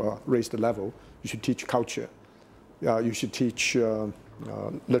to raise the level. You should teach culture. You should teach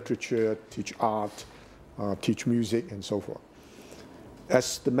literature, teach art, teach music, and so forth.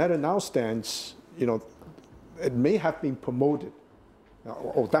 As the matter now stands, you know, it may have been promoted,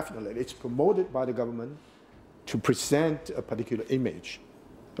 or definitely, it's promoted by the government to present a particular image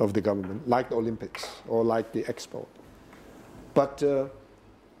of the government, like the Olympics or like the Expo. But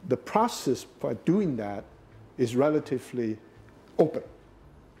the process for doing that is relatively open,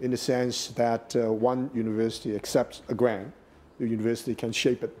 in the sense that one university accepts a grant, the university can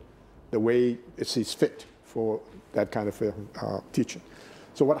shape it the way it sees fit for that kind of teaching.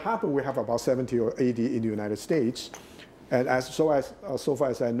 So what happened, we have about 70 or 80 in the United States, and so far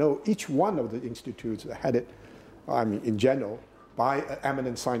as I know, each one of the institutes are headed, I mean, in general, by an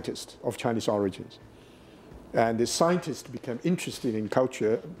eminent scientist of Chinese origins. And the scientist became interested in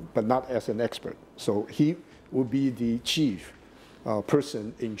culture, but not as an expert. So he will be the chief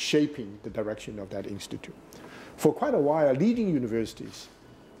person in shaping the direction of that institute. For quite a while, leading universities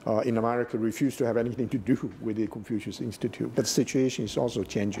in America refused to have anything to do with the Confucius Institute, but the situation is also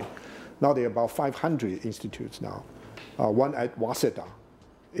changing. Now there are about 500 institutes now. One at Waseda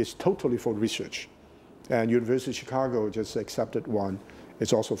is totally for research. And University of Chicago just accepted one.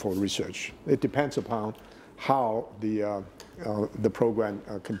 It's also for research. It depends upon how the program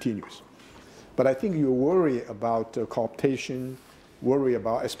continues. But I think your worry about cooptation, worry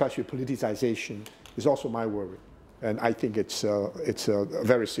about especially politicization, is also my worry. And I think it's a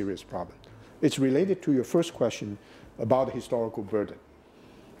very serious problem. It's related to your first question about the historical burden.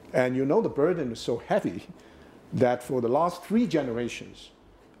 And you know the burden is so heavy that for the last 3 generations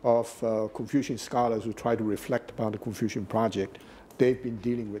of Confucian scholars who try to reflect upon the Confucian project, they've been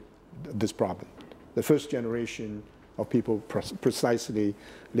dealing with this problem. The first generation of people, precisely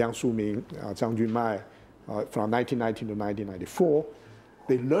Liang Shuming, Zhang Junmai, from 1919 to 1994,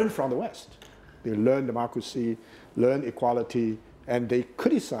 they learned from the West. They learned democracy, learned equality, and they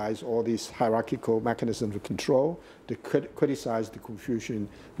criticize all these hierarchical mechanisms of control. They criticize the Confucian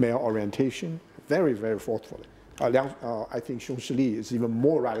male orientation very, very forcefully. I think Xiong Shili is even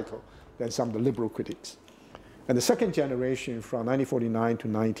more radical than some of the liberal critics. And the second generation from 1949 to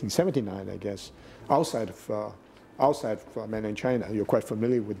 1979, I guess, outside of mainland China, you're quite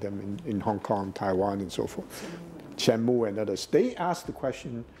familiar with them in Hong Kong, Taiwan, and so forth, Chen Mu and others, they asked the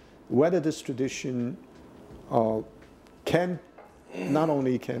question whether this tradition can not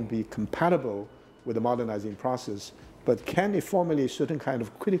only can be compatible with the modernizing process, but can it formulate a certain kind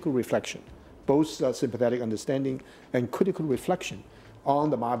of critical reflection, both sympathetic understanding and critical reflection on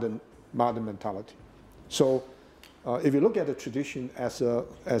the modern mentality. So if you look at the tradition as a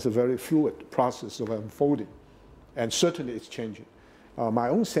very fluid process of unfolding, and certainly it's changing, my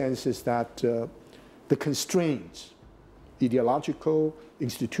own sense is that the constraints, ideological,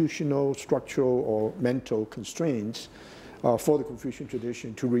 institutional, structural, or mental constraints for the Confucian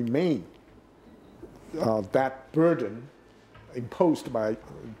tradition to remain that burden imposed by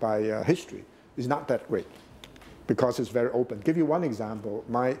history is not that great, because it's very open. Give you one example.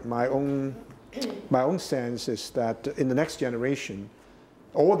 My own sense is that in the next generation,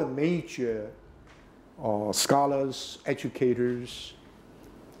 all the major scholars, educators,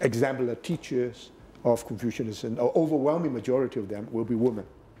 exemplar teachers of Confucianism, an overwhelming majority of them will be women,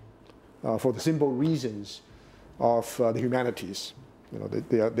 for the simple reasons of the humanities. You know,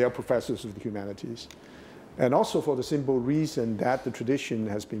 they are professors of the humanities. And also for the simple reason that the tradition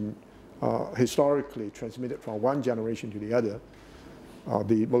has been historically transmitted from one generation to the other.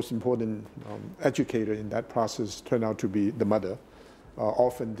 The most important educator in that process turned out to be the mother,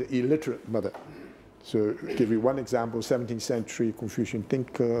 often the illiterate mother. So to give you one example, 17th century Confucian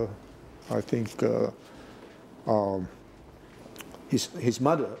thinker, I think his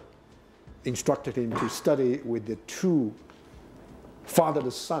mother instructed him to study with the two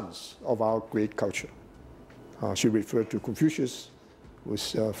fatherless sons of our great culture. She referred to Confucius,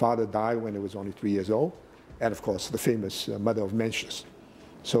 whose father died when he was only 3 years old, and of course the famous mother of Mencius.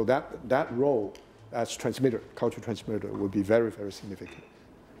 So that role as transmitter, cultural transmitter, would be very, very significant.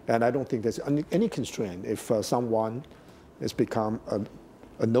 And I don't think there's any constraint if someone has become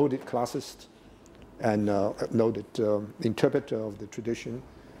a noted classicist and a noted interpreter of the tradition,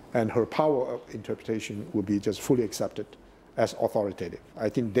 and her power of interpretation will be just fully accepted as authoritative. I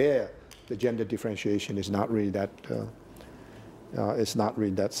think the gender differentiation is not really that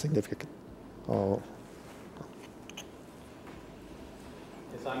significant.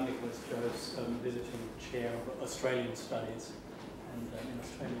 Yes, I'm Nicholas Joes, visiting chair of Australian Studies, and in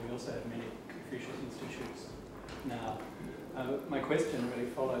Australia we also have many Confucius institutes now. My question really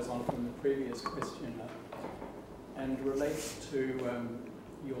follows on from the previous question and relates to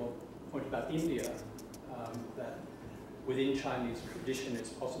your point about India, that within Chinese tradition it's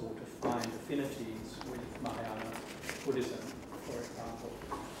possible to find affinities with Mahayana Buddhism, for example.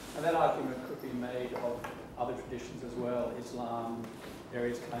 And that argument could be made of other traditions as well, Islam,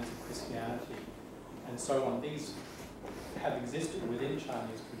 various kinds of Christianity, and so on. These have existed within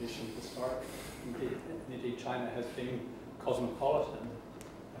Chinese tradition historically. Indeed, China has been cosmopolitan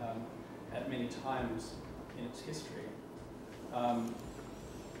at many times in its history. I'm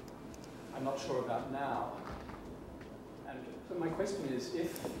not sure about now. And so my question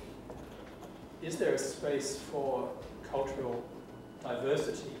is there a space for cultural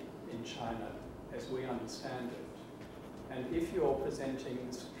diversity in China as we understand it? And if you're presenting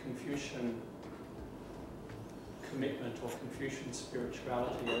this Confucian commitment or Confucian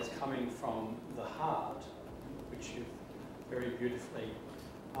spirituality as coming from the heart, which you've very beautifully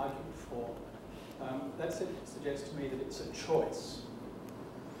argued for, that suggests to me that it's a choice.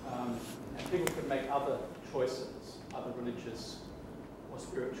 And people could make other choices, other religious or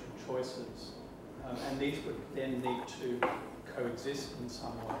spiritual choices, and these would then need to coexist in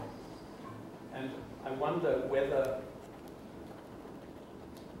some way. And I wonder whether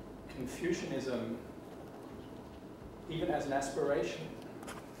Confucianism, even as an aspiration,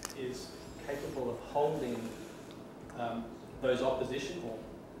 is capable of holding those oppositional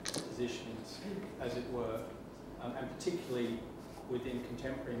positions, as it were, and particularly within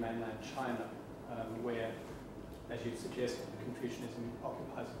contemporary mainland China, where, as you suggested, Confucianism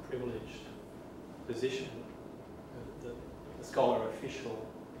occupies a privileged position. The scholar official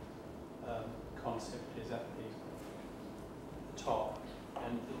concept is at the top,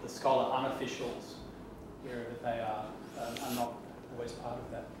 and the scholar unofficials, wherever they are not always part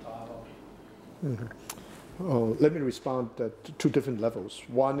of that dialogue. Mm-hmm. Let me respond at two different levels.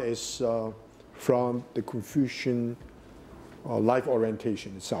 One is from the Confucian life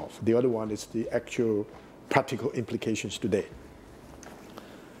orientation itself. The other one is the actual practical implications today.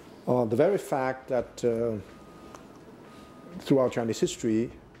 The very fact that throughout Chinese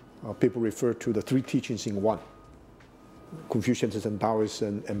history, people refer to the three teachings in one, Confucianism,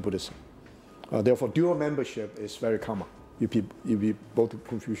 Taoism, and Buddhism. Therefore, dual membership is very common. You be both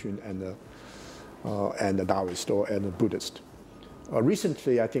Confucian and a Taoist and a Buddhist.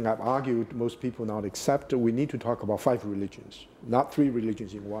 Recently, I think I've argued most people now accept we need to talk about 5 religions, not 3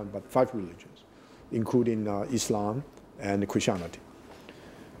 religions in one, but 5 religions, including Islam and Christianity.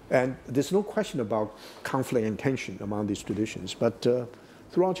 And there's no question about conflict and tension among these traditions, but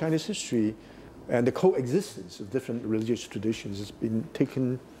throughout Chinese history, and the coexistence of different religious traditions has been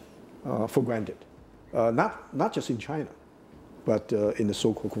taken for granted, not just in China, but in the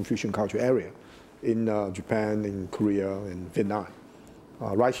so-called Confucian culture area, in Japan, in Korea, and Vietnam.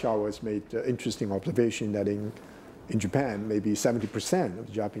 Reischauer has made interesting observation that in Japan, maybe 70% of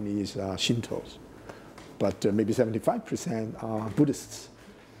the Japanese are Shintos, but maybe 75% are Buddhists.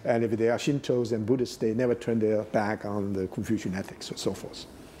 And if they are Shintos and Buddhists, they never turn their back on the Confucian ethics or so forth.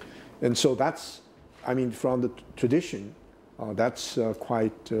 And so that's, I mean, from the tradition, that's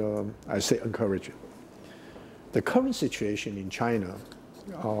quite, I say, encouraging. The current situation in China,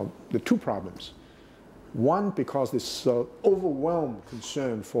 the 2 problems. One, because this overwhelmed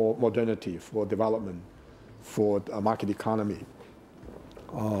concern for modernity, for development, for market economy,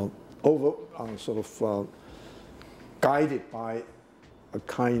 guided by a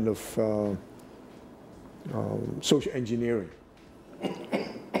kind of social engineering.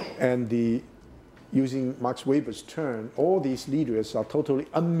 And using Max Weber's term, all these leaders are totally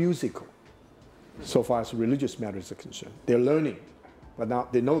unmusical so far as religious matters are concerned. They're learning, but now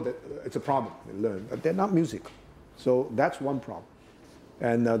they know that it's a problem. They learn, but they're not musical. So that's one problem.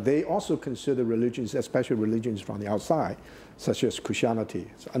 And they also consider religions, especially religions from the outside, such as Christianity,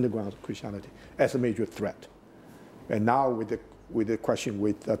 underground Christianity, as a major threat. And now with the question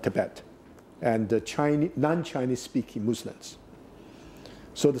with Tibet and the non-Chinese speaking Muslims.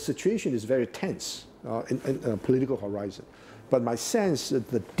 So the situation is very tense in a political horizon. But my sense is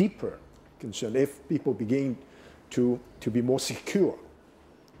the deeper concern, if people begin to be more secure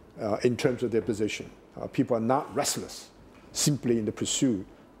in terms of their position, people are not restless simply in the pursuit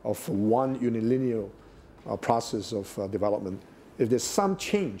of one unilinear process of development. If there's some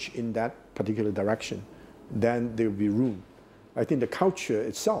change in that particular direction, then there will be room. I think the culture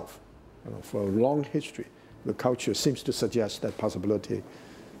itself, for a long history, the culture seems to suggest that possibility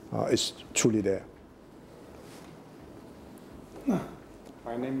is truly there.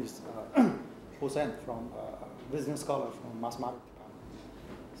 My name is Hussein, from visiting scholar from mathematics department.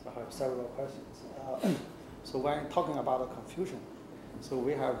 So I have several questions. So when talking about Confucian, so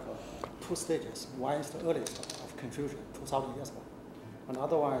we have 2 stages. One is the earliest of Confucian, 2,000 years ago.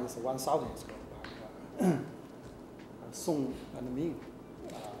 Another one is 1,000 years ago by Song and Ming,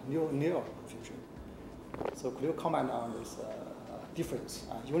 neo-Confucian. So could you comment on this difference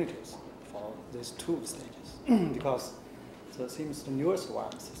and unities for these 2 stages? Because it seems the newest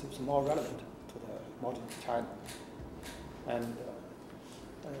one seems more relevant to the modern China. And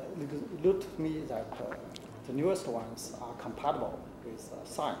it looked to me that the newest ones are compatible with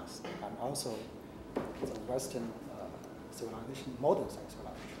science and also the Western civilization, modern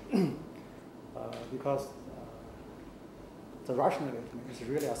civilization. Because the rationalism is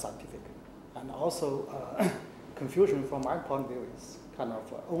really a scientific. And also Confucian, from my point of view, is kind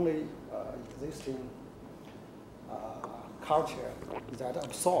of only existing culture that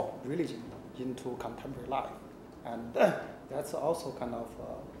absorb religion into contemporary life. And that's also kind of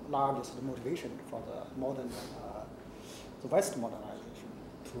largest motivation for the modern, the Western modernization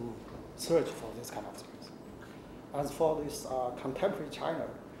to search for this kind of things. As for this contemporary China,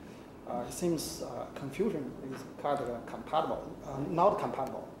 it seems Confucian is kind of compatible, not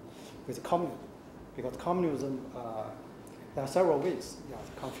compatible with communism, because communism, there are several ways. Yeah,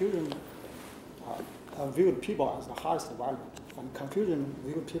 Confucian viewed people as the highest value, and Confucian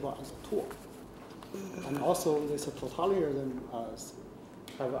viewed people as a tool. And also this totalitarianism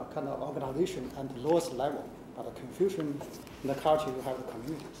have a kind of organization at the lowest level, but Confucian in the culture you have the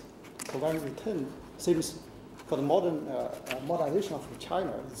communities. So when you return, seems for the modern modernization of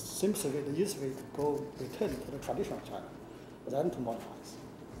China, it seems to be the easiest way to go return to the traditional China than to modernize.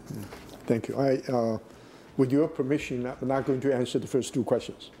 Thank you. With your permission, I'm not going to answer the first 2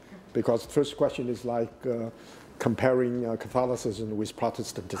 questions, because the first question is like comparing Catholicism with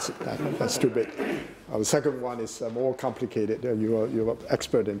Protestantism. That's too big. The second one is more complicated. You're an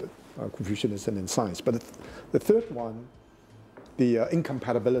expert in Confucianism and science. But the third one, the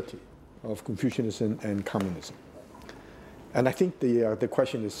incompatibility of Confucianism and communism. And I think the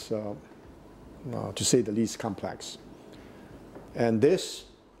question is, to say the least, complex. And there's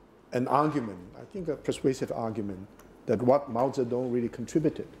an argument, I think a persuasive argument, that what Mao Zedong really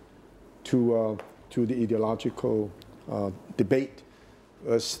contributed to the ideological debate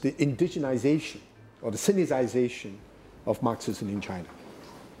was the indigenization or the Sinicization of Marxism in China.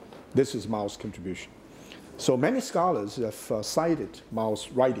 This is Mao's contribution. So many scholars have cited Mao's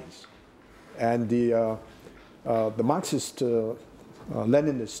writings, and the Marxist,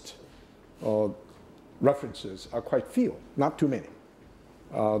 Leninist references are quite few, not too many.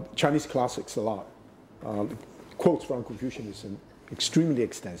 Chinese classics a lot. Quotes from Confucianism, extremely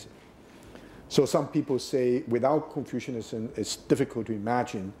extensive. So some people say without Confucianism, it's difficult to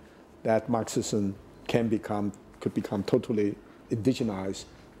imagine that Marxism could become totally indigenized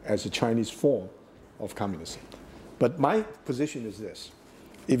as a Chinese form of communism. But my position is this.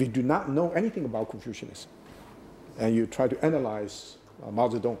 If you do not know anything about Confucianism, and you try to analyze Mao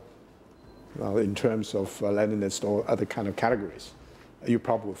Zedong in terms of Leninist or other kind of categories, you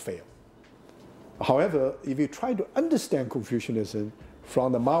probably will fail. However, if you try to understand Confucianism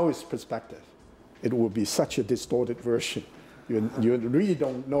from the Maoist perspective, it will be such a distorted version. You really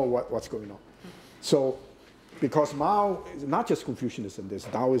don't know what's going on. So, because Mao is not just Confucianism, there's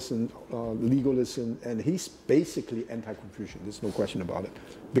Taoism, legalism, and he's basically anti-Confucian, there's no question about it,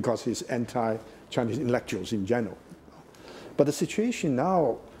 because he's anti-Chinese intellectuals in general. But the situation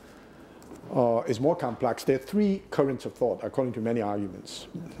now is more complex. There are three currents of thought, according to many arguments: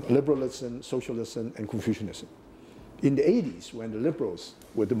 liberalism, socialism, and Confucianism. In the 80s, when the liberals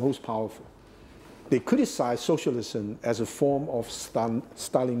were the most powerful, they criticized socialism as a form of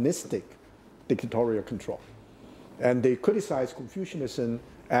Stalinistic dictatorial control. And they criticized Confucianism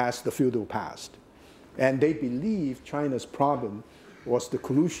as the feudal past. And they believed China's problem was the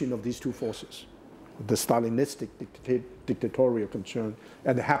collusion of these two forces, the Stalinistic dictatorial concern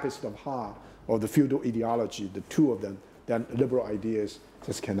and the habits of heart or the feudal ideology, the two of them, then liberal ideas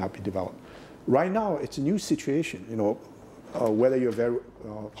just cannot be developed. Right now, it's a new situation, whether you're very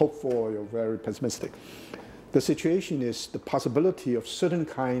hopeful or you're very pessimistic. The situation is the possibility of certain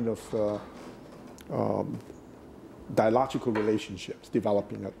kind of dialogical relationships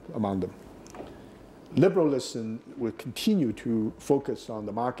developing among them. Liberalism will continue to focus on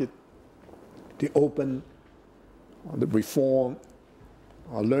the market, the open, the reform,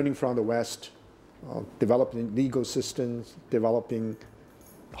 learning from the West, developing legal systems, developing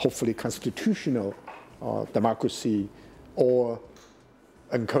hopefully constitutional democracy, or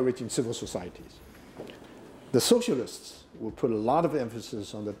encouraging civil societies. The socialists will put a lot of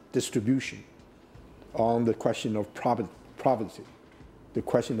emphasis on the distribution, on the question of poverty, the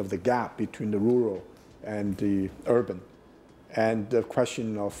question of the gap between the rural and the urban, and the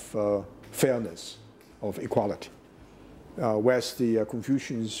question of fairness, of equality. Whereas the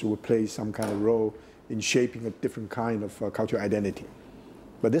Confucians will play some kind of role in shaping a different kind of cultural identity.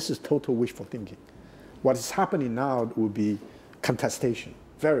 But this is total wishful thinking. What is happening now will be contestation,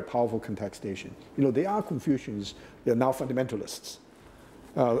 very powerful contestation. They are Confucians, they're now fundamentalists.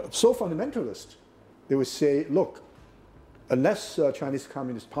 So fundamentalist, they would say, look, unless Chinese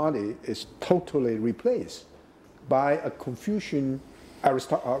Communist Party is totally replaced by a Confucian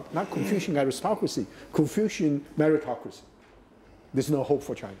not Confucian aristocracy, Confucian meritocracy, there's no hope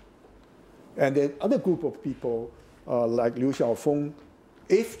for China. And then other group of people like Liu Xiaofeng,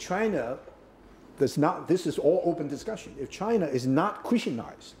 if China does not, this is all open discussion, if China is not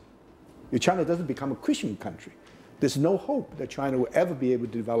Christianized, if China doesn't become a Christian country, there's no hope that China will ever be able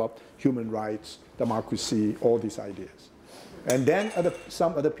to develop human rights, democracy, all these ideas. And then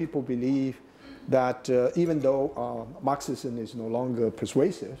some other people believe that even though Marxism is no longer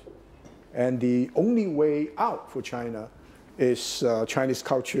persuasive, and the only way out for China is Chinese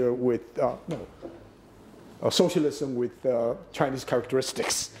culture with, socialism with Chinese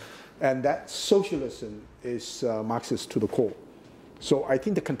characteristics. And that socialism is Marxist to the core. So I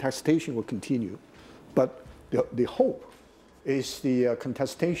think the contestation will continue, but the hope is the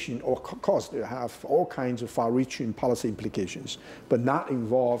contestation, or cause they have all kinds of far-reaching policy implications, but not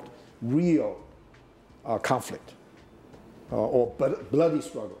involved real conflict or bloody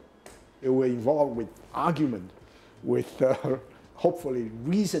struggle. It will involve with argument, with hopefully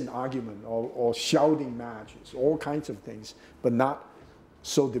reasoned argument or shouting matches, all kinds of things, but not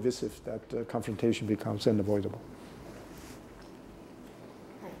so divisive that confrontation becomes unavoidable.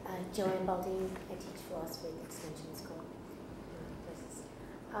 Hi, Joanne Balding. I teach philosophy at the Extension School.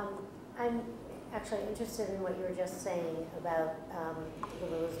 I'm actually interested in what you were just saying about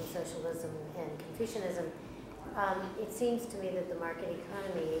liberalism, socialism, and Confucianism. It seems to me that the market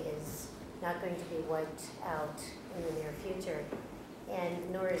economy is not going to be wiped out in the near future,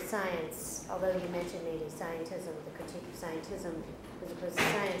 and nor is science, although you mentioned maybe scientism, the critique of scientism as opposed to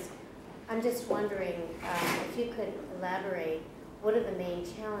science. I'm just wondering if you could elaborate, what are the main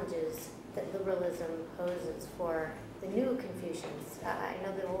challenges that liberalism poses for the new Confucians. I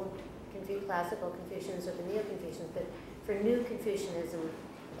know the old classical Confucians or the Neo-Confucians, but for new Confucianism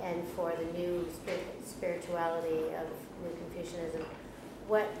and for the new spirituality of new Confucianism,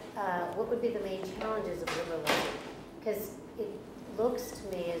 what would be the main challenges of liberalism? Because it looks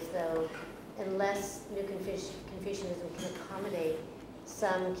to me as though unless new Confucianism can accommodate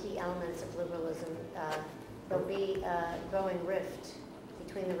some key elements of liberalism, there'll be a growing rift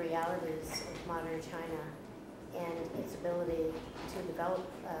between the realities of modern China and its ability to develop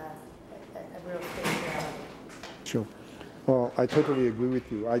a real spirituality. Sure. Well, I totally agree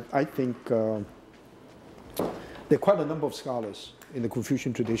with you. I think there are quite a number of scholars in the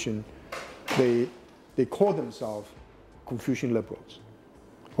Confucian tradition. They call themselves Confucian liberals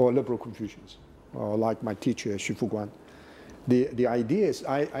or liberal Confucians, like my teacher, Xu Fuguan. The idea is,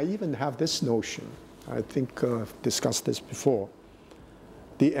 I even have this notion, I think I've discussed this before,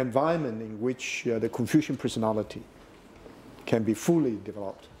 the environment in which the Confucian personality can be fully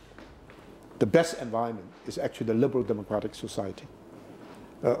developed. The best environment is actually the liberal democratic society,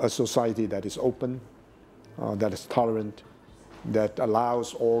 a society that is open, that is tolerant, that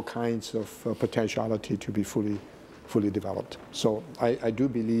allows all kinds of potentiality to be fully developed. So I do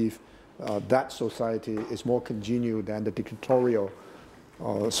believe that society is more congenial than the dictatorial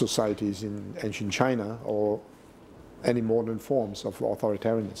societies in ancient China or any modern forms of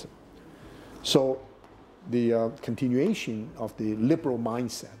authoritarianism. So the continuation of the liberal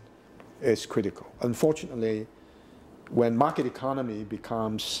mindset is critical. Unfortunately, when market economy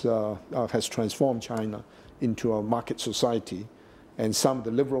has transformed China into a market society, and some of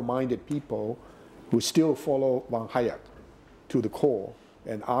the liberal-minded people who still follow Wang Hayek to the core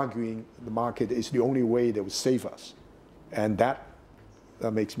and arguing the market is the only way that will save us. And that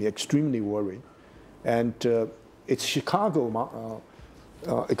makes me extremely worried. And it's Chicago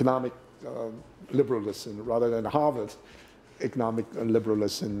economic liberalism rather than Harvard economic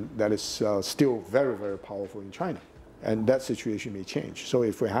liberalism that is still very, very powerful in China. And that situation may change. So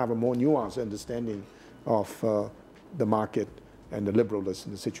if we have a more nuanced understanding of the market and the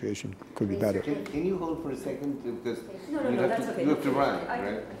liberalism, the situation could be better. Can you hold for a second? Because no, that's okay. You have to run,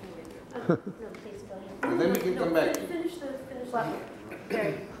 right? No, please go ahead. And then we can come back. Finish the. Well,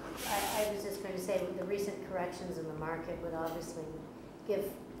 I was just going to say the recent corrections in the market would obviously give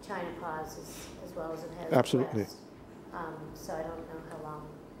China pause as well as it has. Absolutely. West. So I don't know how long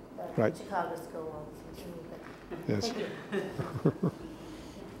Right. Chicago school will continue. But Yes. thank you.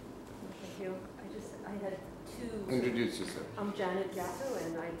 Thank you. I had two. Introduce yourself. I'm Janet Gatto,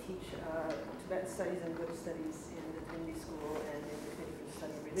 and I teach Tibetan studies and Buddhist studies in the Trinity School and in the Committee for the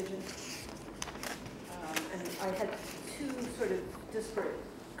Study of Religion. And I had two sort of disparate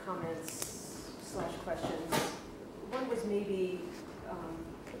comments / questions. One was maybe,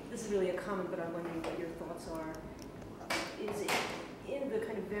 this is really a comment, but I'm wondering what your thoughts are. Is it in the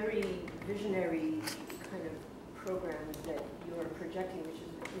kind of very visionary kind of program that you're projecting, which is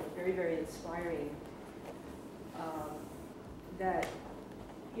very, very inspiring, that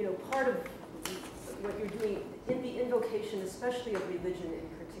part of what you're doing in the invocation, especially of religion in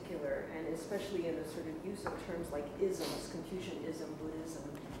particular, and especially in the sort of use of terms like isms, Confucianism, Buddhism,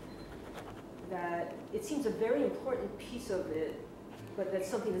 that it seems a very important piece of it, but that's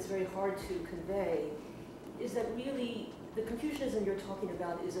something that's very hard to convey, is that really the Confucianism you're talking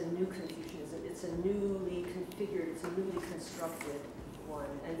about is a new Confucianism. It's a newly configured, it's a newly constructed one.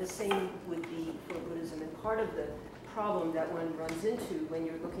 And the same would be for Buddhism. And part of the problem that one runs into when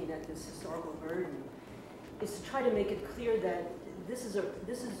you're looking at this historical burden is to try to make it clear that this is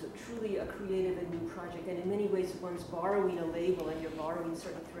truly a creative and new project. And in many ways, one's borrowing a label and you're borrowing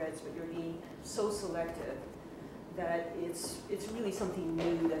certain threads, but you're being so selective that it's really something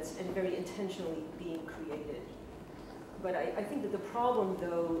new that's and very intentionally being created. But I think that the problem,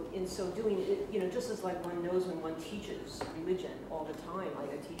 though, in so doing, just as like one knows when one teaches religion all the time,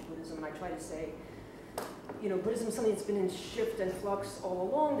 like I teach Buddhism, and I try to say, Buddhism is something that's been in shift and flux all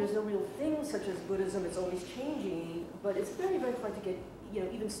along. There's no real thing such as Buddhism. It's always changing, but it's very, very hard to get,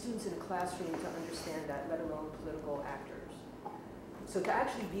 even students in a classroom to understand that, let alone political actors. So to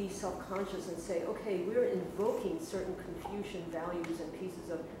actually be self-conscious and say, okay, we're invoking certain Confucian values and pieces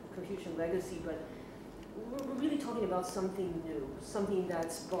of Confucian legacy, but we're really talking about something new, something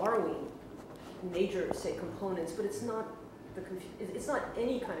that's borrowing major, say, components, but it's not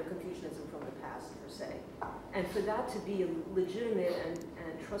any kind of Confucianism from the past, per se. And for that to be a legitimate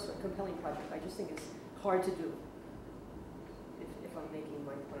and trustworthy, compelling project, I just think it's hard to do, if I'm making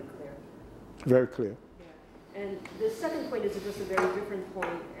my point clear. Very clear. Yeah. And the second point is just a very different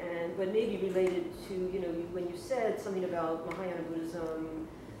point, but maybe related to, when you said something about Mahayana Buddhism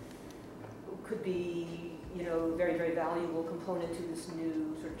could be you know, very, very valuable component to this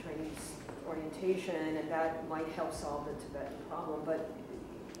new sort of Chinese orientation, and that might help solve the Tibetan problem. But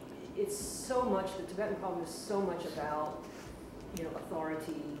it's so much, the Tibetan problem is so much about, you know,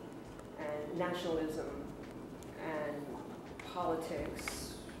 authority and nationalism and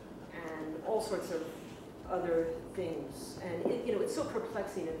politics and all sorts of other things. And it, you know, it's so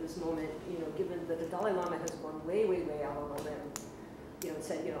perplexing at this moment, you know, given that the Dalai Lama has gone way, way, way out on a limb, you know, and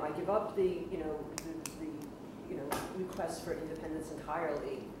said, you know, I give up the, you know, request for independence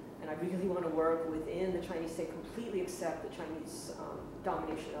entirely, and I really want to work within the Chinese state, completely accept the Chinese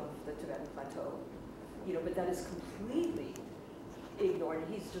domination of the Tibetan plateau. You know, but that is completely ignored.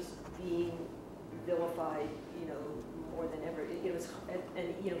 He's just being vilified, you know, more than ever. You know,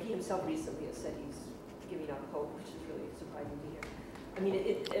 and you know, he himself recently has said he's giving up hope, which is really surprising to hear. I mean,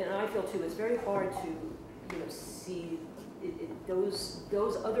 and I feel too, it's very hard to, you know, see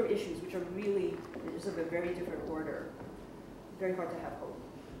those other issues, which are really just of a very different order. Very hard to have hope.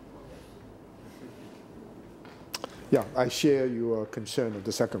 Yeah, I share your concern of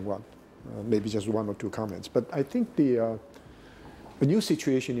the second one. Maybe just one or two comments. But I think a new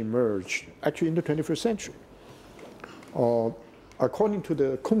situation emerged actually in the 21st century. According to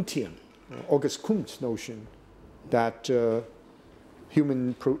the Comtean, August Comte's notion that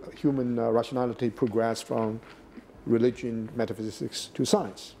human rationality progressed from religion, metaphysics to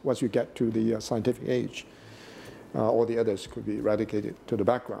science. Once you get to the scientific age, all the others could be relegated to the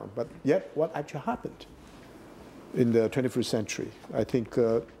background. But yet, what actually happened in the 21st century? I think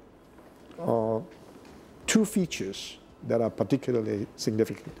two features that are particularly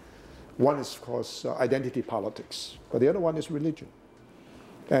significant. One is, of course, identity politics, but the other one is religion.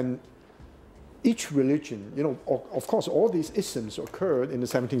 And each religion, you know, of course, all these isms occurred in the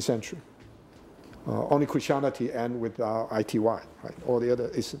 17th century. Only Christianity and with ITY, right? All the other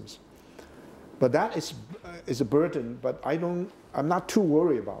isms. But that is a burden, but I'm not too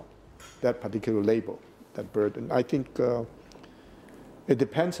worried about that particular label, that burden. I think it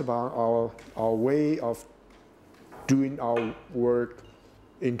depends about our way of doing our work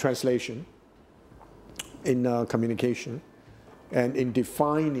in translation, in communication, and in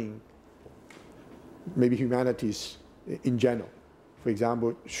defining maybe humanities in general. For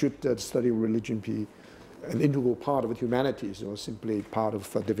example, should the study of religion be an integral part of the humanities, or simply part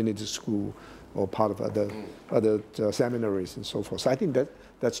of a divinity school, or part of other seminaries and so forth? So I think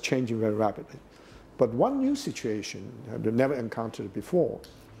that's changing very rapidly. But one new situation I've never encountered before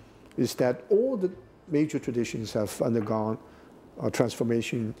is that all the major traditions have undergone a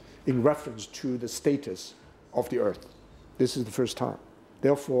transformation in reference to the status of the earth. This is the first time.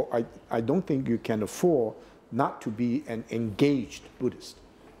 Therefore, I don't think you can afford not to be an engaged Buddhist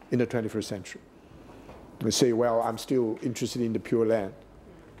in the 21st century. You say, well, I'm still interested in the Pure Land,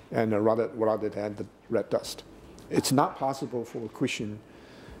 and rather than the red dust. It's not possible for a Christian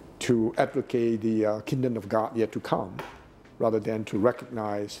to advocate the kingdom of God yet to come, rather than to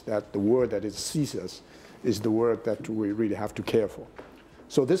recognize that the word that it seizes is the word that we really have to care for.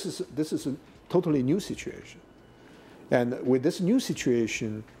 So this is a totally new situation. And with this new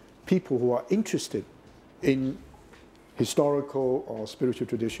situation, people who are interested in historical or spiritual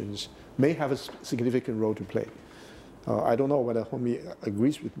traditions may have a significant role to play. I don't know whether Homi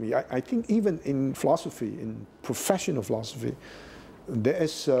agrees with me. I think even in philosophy, in professional philosophy, there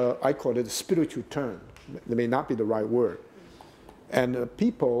is, I call it a spiritual turn. It may not be the right word. And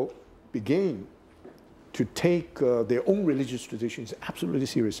people begin to take their own religious traditions absolutely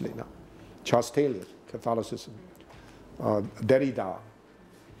seriously now. Charles Taylor, Catholicism, Derrida,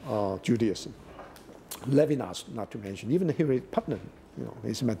 Judaism, Levinas, not to mention, even Hilary Putnam, you know,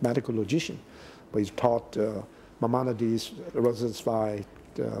 he's a mathematical logician, but he's taught Maimonides, Rosenzweig,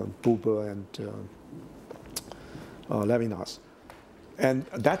 Buber, and Levinas. And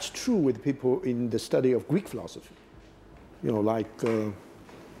that's true with people in the study of Greek philosophy, you know, like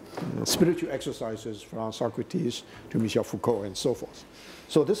spiritual exercises from Socrates to Michel Foucault and so forth.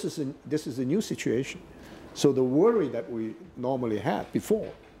 So this is a new situation. So the worry that we normally had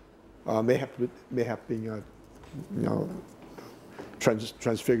before may have been you know,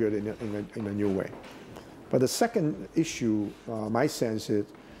 transfigured in a new way. But the second issue, my sense is,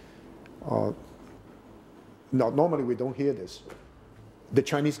 normally we don't hear this. The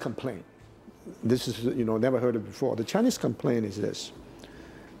Chinese complaint. This is, you know, never heard it before. The Chinese complaint is this.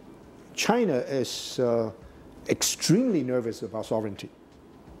 China is extremely nervous about sovereignty.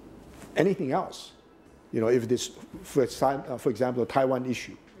 Anything else, you know, if this, for example, the Taiwan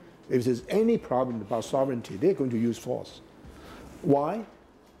issue, if there's any problem about sovereignty, they're going to use force. Why?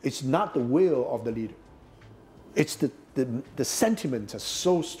 It's not the will of the leader. It's the sentiments are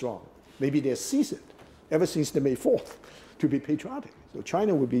so strong. Maybe they're seasoned, ever since the May 4th, to be patriotic. So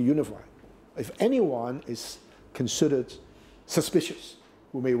China will be unified. If anyone is considered suspicious,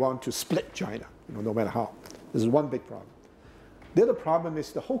 who may want to split China, no matter how, this is one big problem. The other problem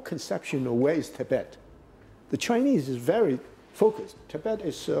is the whole conception of where is Tibet. The Chinese is very focused. Tibet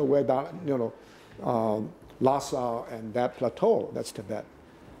is where Lhasa and that plateau, that's Tibet.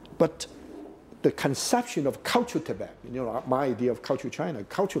 But the conception of cultural Tibet, my idea of cultural China,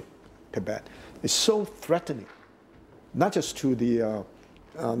 cultural Tibet, is so threatening, not just to the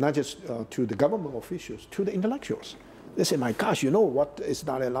government officials, to the intellectuals. They say, my gosh, what is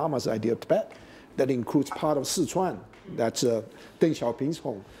Dalai Lama's idea of Tibet? That includes part of Sichuan, that's Deng Xiaoping's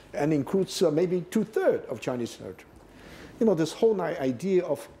home, and includes maybe 2/3 of Chinese territory. This whole idea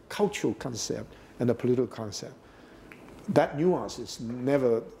of cultural concept and the political concept, that nuance is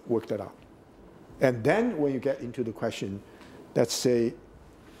never worked out. And then when you get into the question that say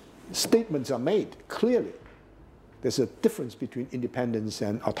statements are made clearly, there's a difference between independence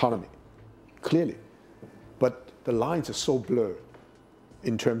and autonomy, clearly. But the lines are so blurred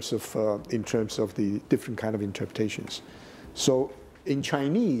in terms of the different kind of interpretations. So in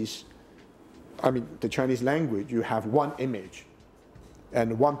Chinese, the Chinese language, you have one image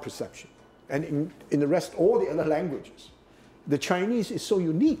and one perception. And in the rest, all the other languages, the Chinese is so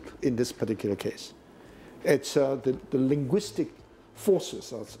unique in this particular case. It's the linguistic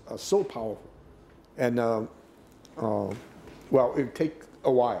forces are so powerful. And well, it'll take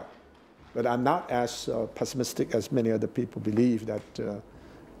a while. But I'm not as pessimistic as many other people believe that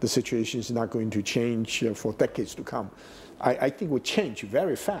the situation is not going to change for decades to come. I think it will change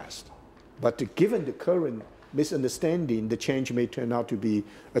very fast. But given the current misunderstanding, the change may turn out to be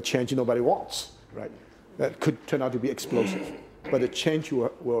a change nobody wants, right? That could turn out to be explosive. But a change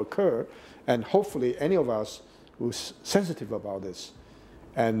will occur, and hopefully any of us who's sensitive about this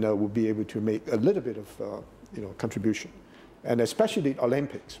and will be able to make a little bit of contribution. And especially the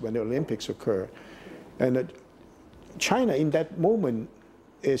Olympics, when the Olympics occur. And China in that moment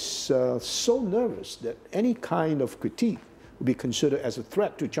is so nervous that any kind of critique would be considered as a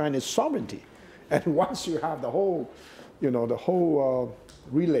threat to China's sovereignty. And once you have the whole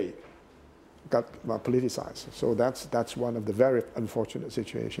relay got politicized. So that's one of the very unfortunate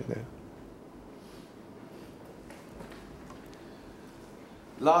situations there.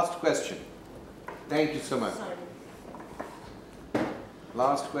 Last question. Thank you so much. Sorry.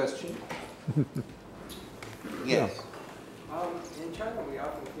 Last question. Yes. In China, we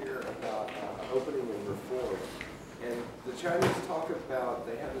often hear about opening and reform. And the Chinese talk about,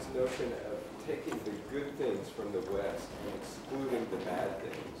 they have this notion of taking the good things from the West and excluding the bad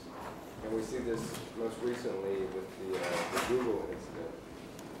things. And we see this most recently with the Google incident.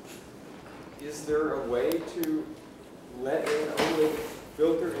 Is there a way to let in only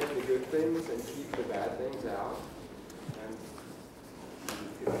filter in the good things and keep the bad things out? And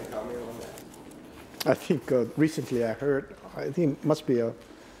can you comment on that? I think recently I heard, I think it must be a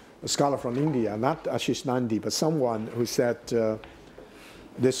scholar from India, not Ashish Nandi, but someone who said the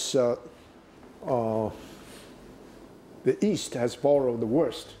East has borrowed the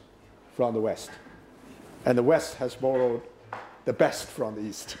worst from the West, and the West has borrowed the best from the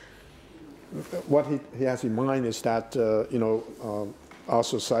East. What he has in mind is that our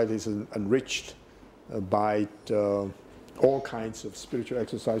society is enriched by all kinds of spiritual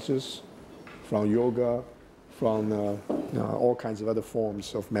exercises, from yoga, from all kinds of other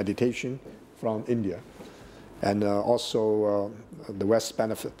forms of meditation from India. And also the West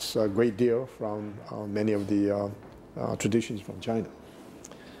benefits a great deal from many of the traditions from China.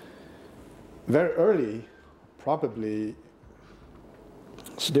 Very early, probably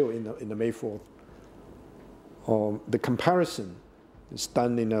still in the May 4th, the comparison is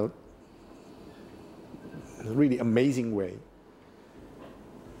done in a really amazing way.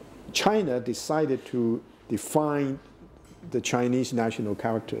 China decided to define the Chinese national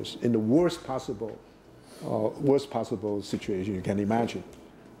characters in the worst possible situation you can imagine.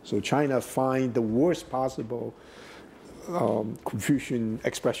 So China find the worst possible Confucian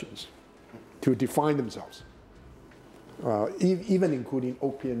expressions to define themselves, even including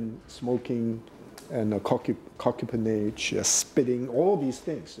opium smoking and concubinage, spitting, all these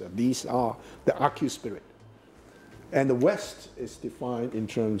things. These are the AQ spirit. And the West is defined in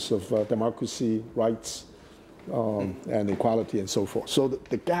terms of democracy, rights, and equality, and so forth. So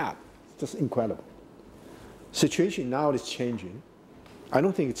the gap is just incredible. Situation now is changing. I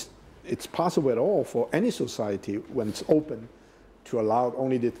don't think it's possible at all for any society when it's open to allow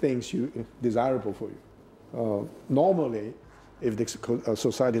only the things desirable for you. Normally, if the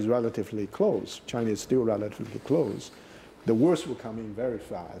society is relatively closed, China is still relatively closed, the worst will come in very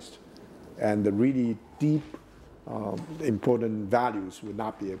fast. and the really deep, important values would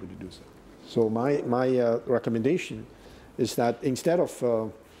not be able to do so. So my recommendation is that instead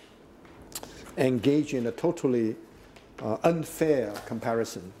of engage in a totally unfair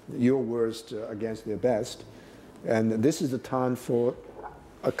comparison, your worst against their best, and this is the time for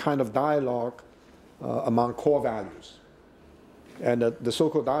a kind of dialogue among core values. And the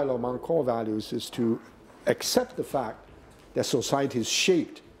so-called dialogue among core values is to accept the fact that society is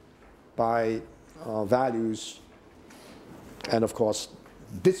shaped by values and, of course,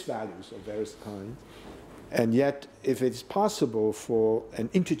 disvalues of various kinds. And yet, if it's possible for an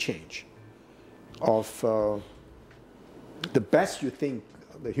interchange of the best you think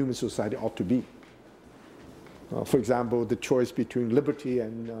the human society ought to be, for example, the choice between liberty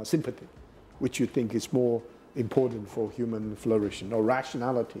and sympathy, which you think is more important for human flourishing, or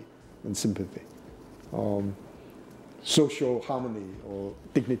rationality and sympathy, social harmony or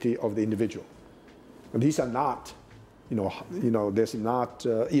dignity of the individual. And these are not, there's not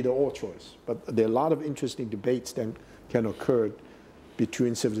either or choice, but there are a lot of interesting debates that can occur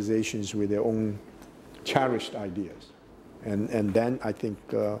between civilizations with their own cherished ideas. And then I think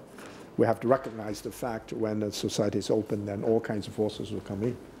we have to recognize the fact when the society is open, then all kinds of forces will come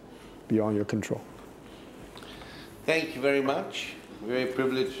in beyond your control. Thank you very much. Very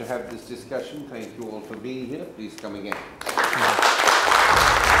privileged to have this discussion. Thank you all for being here. Please come again.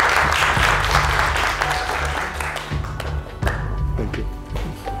 Thank you.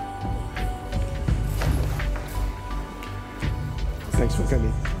 Thanks for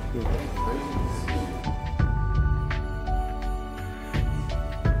coming. Yeah.